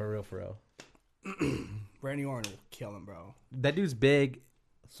Boy, like, for real. Randy Orton will kill him, bro. That dude's big.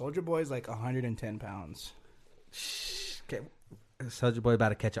 Soulja Boy's like 110 pounds. Okay. Soulja Boy about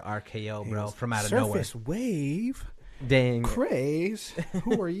to catch an RKO, bro, from out of Surface nowhere. wave. Dang. Craze.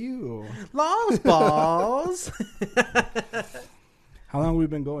 Who are you? Lost balls. How long have we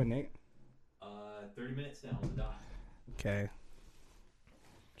been going, Nate? 30 minutes now on the dot. Okay.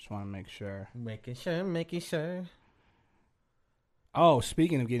 Just want to make sure. Making sure. Oh,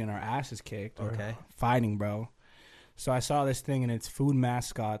 speaking of getting our asses kicked. Okay. Fighting, bro. So I saw this thing, and it's food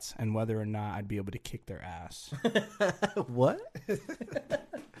mascots and whether or not I'd be able to kick their ass. What?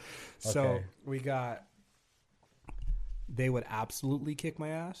 So Okay. we got, they would absolutely kick my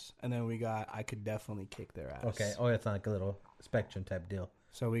ass, and then we got, I could definitely kick their ass. Okay. Oh, it's not like a little Spectrum type deal.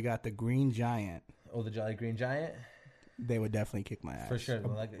 So we got the Green Giant. Oh, the Jolly Green Giant? They would definitely kick my ass. For sure.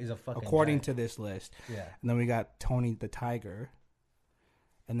 Like, he's a fucking According giant. to this list. Yeah. And then we got Tony the Tiger.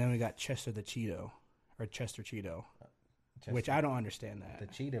 And then we got Chester the Cheeto. Or Chester Cheeto. Which I don't understand that. The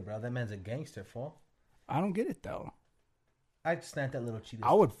cheetah, bro. That man's a gangster, fool. I don't get it, though. I'd snap that little cheetah.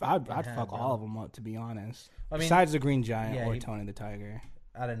 I'd half, fuck bro. all of them up, to be honest. I mean, besides the Green Giant yeah, or Tony the Tiger.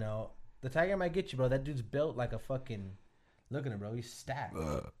 I don't know. The Tiger might get you, bro. That dude's built like a fucking... Look at him, bro. He's stacked.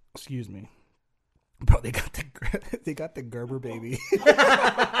 Excuse me. Bro, they got the Gerber baby. What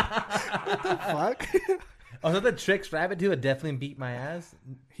the fuck? Oh, so the Trix Rabbit dude would definitely beat my ass?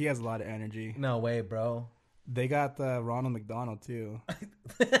 He has a lot of energy. No way, bro. They got the Ronald McDonald too.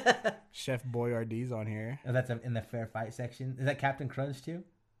 Chef Boyardee's on here. Oh, that's in the fair fight section. Is that Captain Crunch too?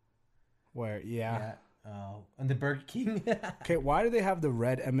 Where yeah. Oh, and the Burger King. Okay, why do they have the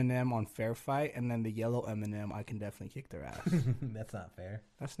red M&M on Fair Fight and then the yellow M&M? I can definitely kick their ass. That's not fair.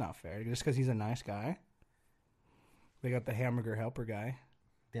 That's not fair. Just because he's a nice guy. They got the hamburger helper guy.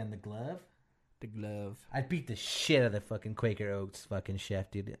 Then the glove. The glove. I'd beat the shit out of the fucking Quaker Oats fucking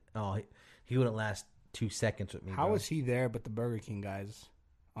chef, dude. Oh, he wouldn't last 2 seconds with me. How bro. was he there? But the Burger King guys,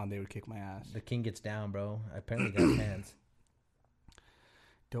 they would kick my ass. The king gets down, bro. I apparently got hands.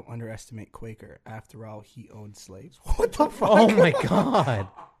 Don't underestimate Quaker. After all, he owned slaves. What the fuck? Oh my god!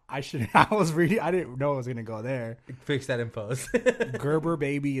 I was reading. I didn't know I was gonna go there. Fix that in post. Gerber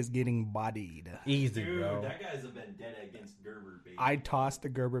baby is getting bodied. Easy, Dude, bro. that guy's a vendetta against Gerber, baby. I tossed the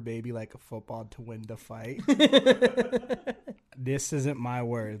Gerber baby like a football to win the fight. This isn't my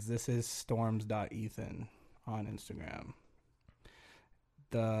words. This is storms.ethan on Instagram.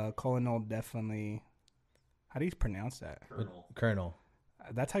 The Colonel definitely. How do you pronounce that? Colonel.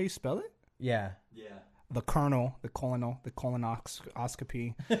 That's how you spell it? Yeah. Yeah. The Colonel, the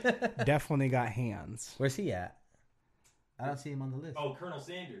colonoscopy definitely got hands. Where's he at? I don't see him on the list. Oh, Colonel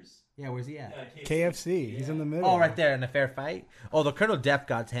Sanders. Yeah, where's he at? KFC. He's in the middle. Oh, right there in the fair fight. Oh, the Colonel Def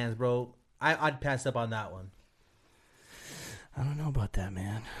got hands, bro. I'd pass up on that one. I don't know about that,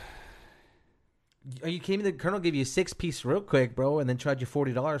 man. Are you kidding me? The Colonel gave you a 6-piece real quick, bro, and then charged you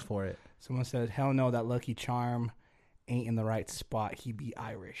 $40 for it. Someone said, hell no, that Lucky Charm ain't in the right spot. He be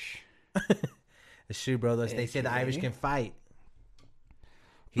Irish. It's true, bro. They say the Irish can fight.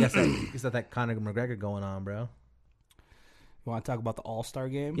 He's got that Conor McGregor going on, bro. You want to talk about the All-Star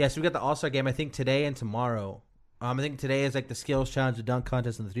game? Yes, we got the All-Star game, I think, today and tomorrow. I think today is like the skills challenge, the dunk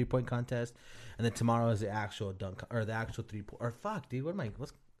contest, and the 3-point contest. And then tomorrow is the actual dunk, or the actual 3-point. Or fuck, dude, what am I?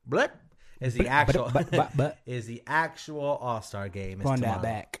 What's. Blip? Is the actual. Is the actual All-Star game. Run that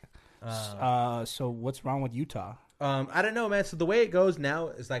back. So what's wrong with Utah? I don't know, man. So the way it goes now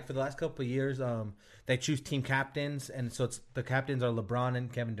is like for the last couple of years, they choose team captains, and so it's the captains are LeBron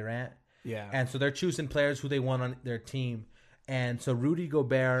and Kevin Durant. Yeah. And so they're choosing players who they want on their team. And so Rudy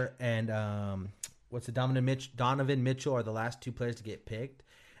Gobert and Donovan Mitchell are the last 2 players to get picked,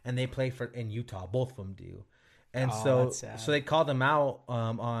 and they play in Utah. Both of them do. And so they called them out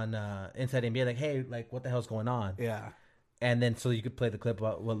on Inside NBA, like, hey, like what the hell's going on? Yeah. And then so you could play the clip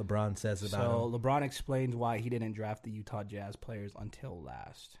about what LeBron says about him. So LeBron explains why he didn't draft the Utah Jazz players until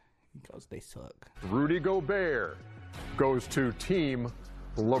last. He goes, they suck. Rudy Gobert goes to Team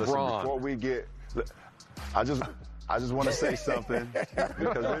LeBron. Listen, before we get, I just want to say something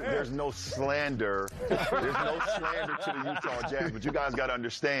because there's no slander. There's no slander to the Utah Jazz, but you guys got to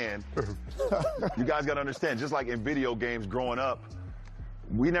understand. You guys got to understand. Just like in video games growing up,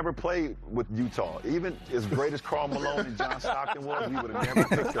 we never played with Utah. Even as great as Karl Malone and John Stockton was, we would have never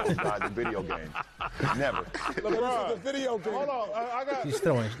picked those guys in video games. Never. LeBron, the video game. Hold on, I got. He's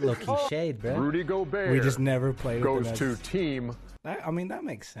throwing low-key shade, bro. Rudy Gobert. We just never played with goes to Team. I mean, that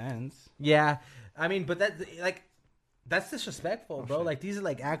makes sense. Yeah, I mean, but that's disrespectful, bro. Like these are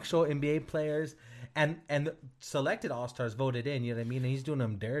like actual NBA players, and selected All-Stars voted in. You know what I mean? And he's doing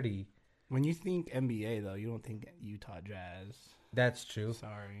them dirty. When you think NBA, though, you don't think Utah Jazz. That's true.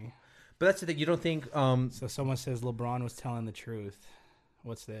 Sorry. But that's the thing. You don't think... So someone says LeBron was telling the truth.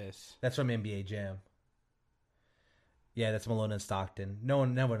 What's this? That's from NBA Jam. Yeah, that's Malone and Stockton. No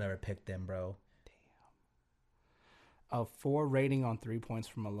one ever picked them, bro. Damn. A 4 rating on 3 points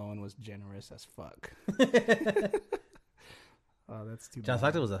from Malone was generous as fuck. Oh, that's too bad. John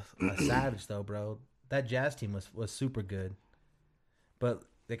Stockton was a savage, though, bro. That Jazz team was super good. But...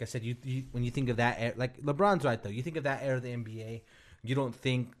 like I said, you when you think of that era, like LeBron's right though. You think of that era of the NBA, you don't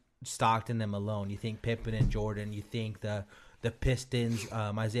think Stockton and Malone. You think Pippen and Jordan. You think the Pistons,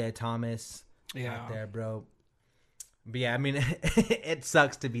 Isaiah Thomas, out there, bro. But yeah, I mean, it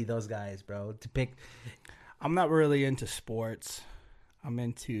sucks to be those guys, bro. To pick. I'm not really into sports. I'm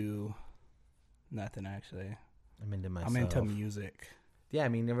into nothing actually. I'm into myself. I'm into music. Yeah, I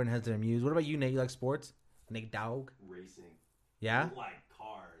mean, everyone has their muse. What about you, Nate? You like sports? Nate Dogg? Racing. Yeah? Like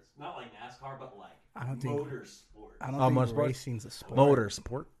cars. Not like NASCAR, but like motorsport. I don't think racing's a sport.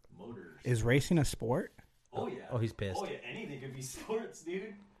 Motorsport? Motors. Is racing a sport? Oh, yeah. Oh, he's pissed. Oh, yeah. Anything could be sports,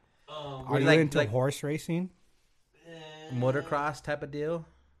 dude. Are you into horse racing? Motocross type of deal?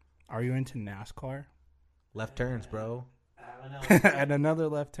 Are you into NASCAR? Left turns, bro. I don't know. And another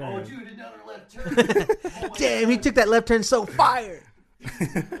left turn. Oh, dude, another left turn. Damn, he took that left turn so fire.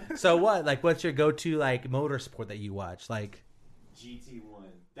 So what's your go-to like motorsport that you watch? Like GT1.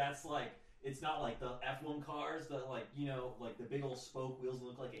 That's like it's not like the F1 cars that like like the big old spoke wheels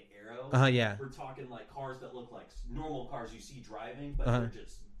look like an arrow. Yeah. We're talking like cars that look like normal cars you see driving, but they're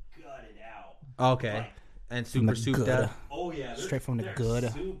just gutted out. Okay. Like, and super souped up. Oh yeah, straight from the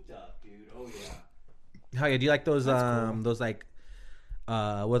good. Souped up, dude. Oh yeah. Hell yeah! Do you like those Cool. those like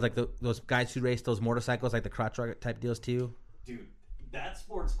those guys who race those motorcycles, like the crotch rocket type deals too? Dude, that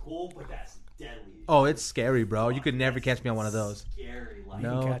sport's cool, but that's deadly. Oh, it's scary, bro. You could never catch me on one of those. Scary. Like,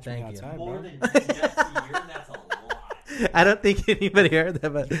 No, catch me thank you. outside, more bro. than just a year, that's a lot. I don't think anybody heard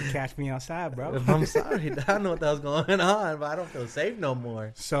that, but Catch me outside, bro. I'm sorry. I don't know what the hell's going on, but I don't feel safe no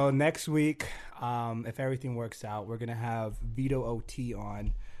more. So next week, if everything works out, we're gonna have Vito OT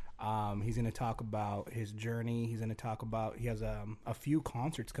on. He's gonna talk about his journey. He's gonna talk about he has a few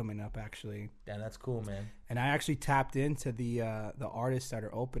concerts coming up actually. Yeah, that's cool, man. And I actually tapped into the artists that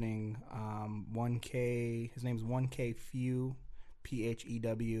are opening. 1K, his name's 1K Few,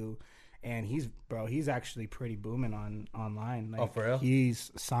 PHEW, and he's actually pretty booming online. Like, Oh, for real?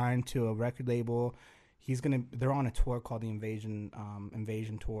 He's signed to a record label. They're on a tour called the Invasion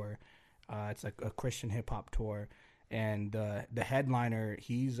Tour. It's like a Christian hip hop tour, and the headliner,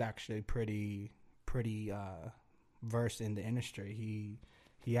 he's actually pretty versed in the industry.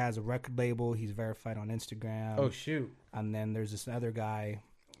 He has a record label. He's verified on Instagram. Oh shoot! And then there's this other guy.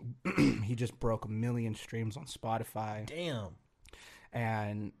 He just broke 1 million streams on Spotify. Damn.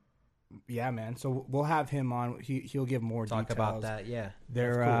 And yeah, man. So we'll have him on. He'll give more Talk details about that. Yeah,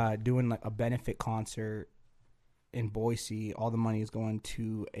 They're That's cool. doing like a benefit concert in Boise. All the money is going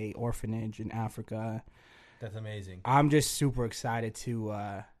to a orphanage in Africa. That's amazing. I'm just super excited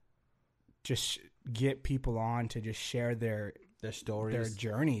to just get people on to just share their stories, their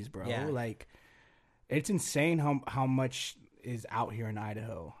journeys, bro. Yeah. Like, it's insane how much is out here in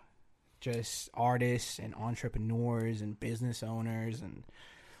Idaho. Just artists and entrepreneurs and business owners, and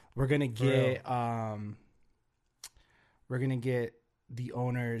we're gonna get the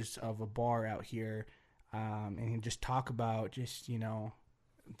owners of a bar out here, and just talk about just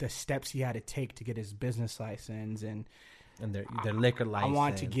the steps he had to take to get his business license and their liquor license. I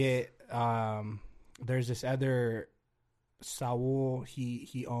want to get there's this other Saul,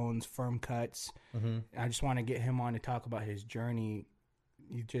 he owns Firm Cuts. Mm-hmm. I just want to get him on to talk about his journey,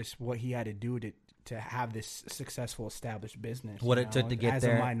 just what he had to do to have this successful established business. What it took to get as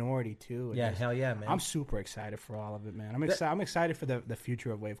there. a minority too. Yeah, hell yeah, man. I'm super excited for all of it, man. I'm excited for the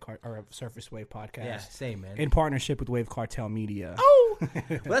future of Surface Wave podcast. Yeah, same, man. In partnership with Wave Cartel Media. Oh,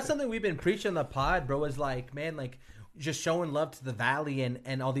 well, that's something we've been preaching on the pod, bro. Is like, man, like just showing love to the Valley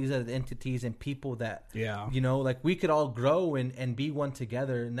and all these other entities and people that, like we could all grow and be one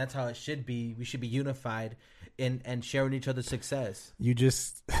together, and that's how it should be. We should be unified and sharing each other's success. You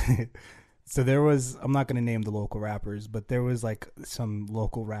just so there was, I'm not going to name the local rappers, but there was like some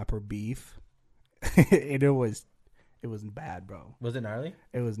local rapper beef. It was bad, bro. Was it gnarly?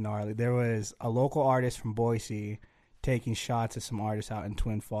 It was gnarly. There was a local artist from Boise taking shots at some artists out in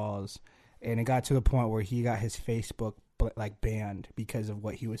Twin Falls, and it got to the point where he got his Facebook like banned because of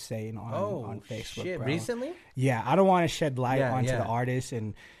what he was saying on Facebook. Shit, bro. recently? Yeah, I don't want to shed light onto the artist,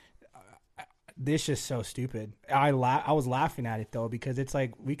 and this is so stupid. I was laughing at it though, because it's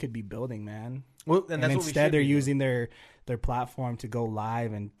like we could be building, man. Well, and that's instead they're using their platform to go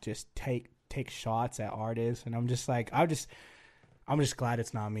live and just take shots at artists, and I'm just like, I'm just glad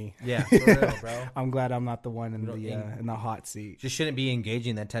it's not me. Yeah, for real, bro. I'm glad I'm not the one in the hot seat. Just shouldn't be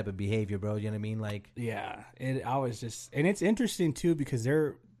engaging that type of behavior, bro. You know what I mean? Like, yeah, and it's interesting too, because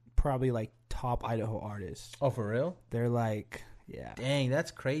they're probably like top Idaho artists. Oh, for real? They're like, yeah. Dang, that's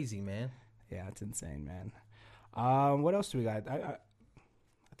crazy, man. Yeah, it's insane, man. What else do we got? I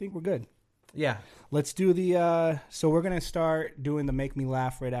think we're good. Yeah. Let's do so we're going to start doing the Make Me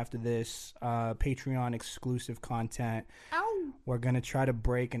Laugh right after this, Patreon exclusive content. Ow. We're going to try to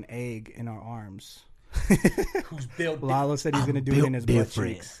break an egg in our arms. Who's built Lalo said he's going to do it in his butt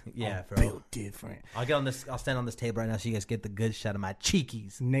cheeks. Yeah, bro. Built different. I'll stand on this table right now so you guys get the good shot of my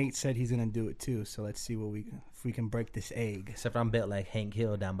cheekies. Nate said he's going to do it too, so let's see if we can break this egg. Except for I'm built like Hank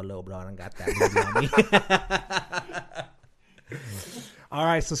Hill down below, bro. I don't got that movie on me. All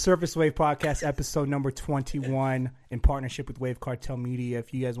right, so Surface Wave Podcast, episode number 21, in partnership with Wave Cartel Media.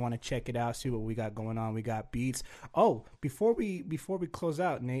 If you guys want to check it out, see what we got going on, we got beats. Oh, before we close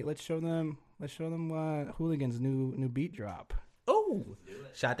out, Nate, let's show them Hooligan's new beat drop. Oh,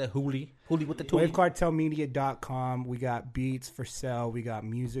 shout out to Hooli with the tool. WaveCartelMedia.com. We got beats for sale. We got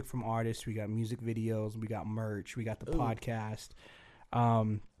music from artists. We got music videos. We got merch. We got the podcast.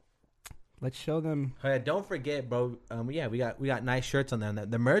 Let's show them. Oh, yeah, don't forget, bro. We got nice shirts on there.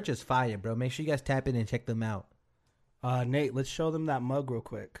 The merch is fire, bro. Make sure you guys tap in and check them out. Nate, let's show them that mug real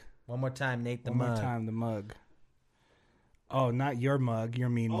quick. One more time, Nate the One mug. more time, the mug. Oh, not your mug, your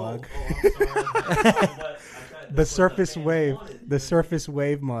mean mug. I'm sorry. The surface wave. The surface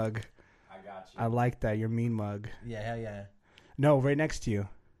wave mug. I got you. I like that, your mean mug. Yeah, hell yeah. No, right next to you.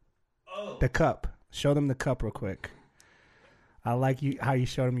 Oh. The cup. Show them the cup real quick. I like you how you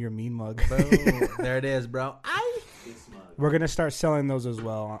showed them your mean mug. Boom. There it is, bro. This mug. We're going to start selling those as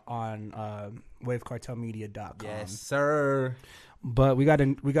well on wavecartelmedia.com. Yes, sir. But we got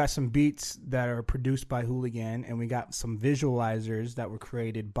some beats that are produced by Hooligan, and we got some visualizers that were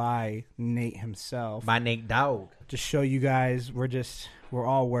created by Nate himself. By Nate Dogg. Just show you guys, we're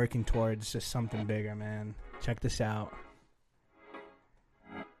all working towards just something bigger, man. Check this out.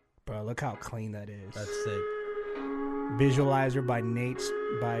 Bro, look how clean that is. That's sick. Visualizer by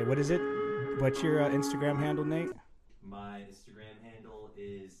what is it? What's your Instagram handle, Nate? My Instagram handle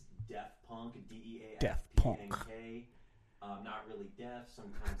is DeafPunk, DeafPunk. DeafPunk. Not really deaf.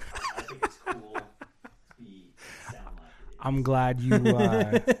 Sometimes I think it's cool to sound like it is. I'm glad you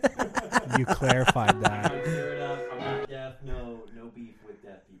you clarified that. I'm cleared up. I'm not deaf. No beef with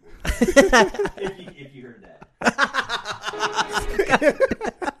deaf people. if you heard that.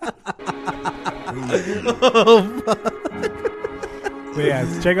 But yeah,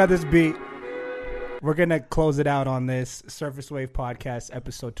 check out this beat. We're gonna close it out on this Surface Wave Podcast,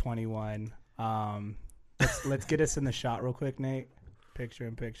 episode 21. Let's get us in the shot real quick, Nate. Picture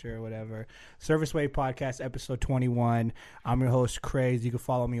in picture or whatever. Surface Wave Podcast, episode 21. I'm your host, Craze. You can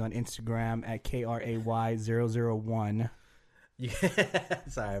follow me on Instagram at KRAY001.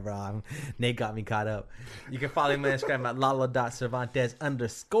 Sorry, bro. Nate got me caught up. You can follow me on Instagram at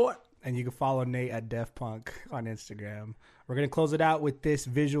lalo.cervantes_. And you can follow Nate at DeafPunk on Instagram. We're going to close it out with this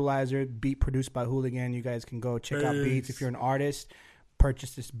visualizer beat produced by Hooligan. You guys can go check out beats. If you're an artist,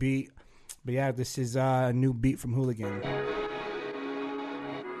 purchase this beat. But yeah, this is a new beat from Hooligan.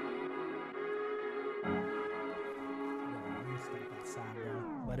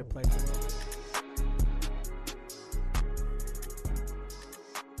 Let it play.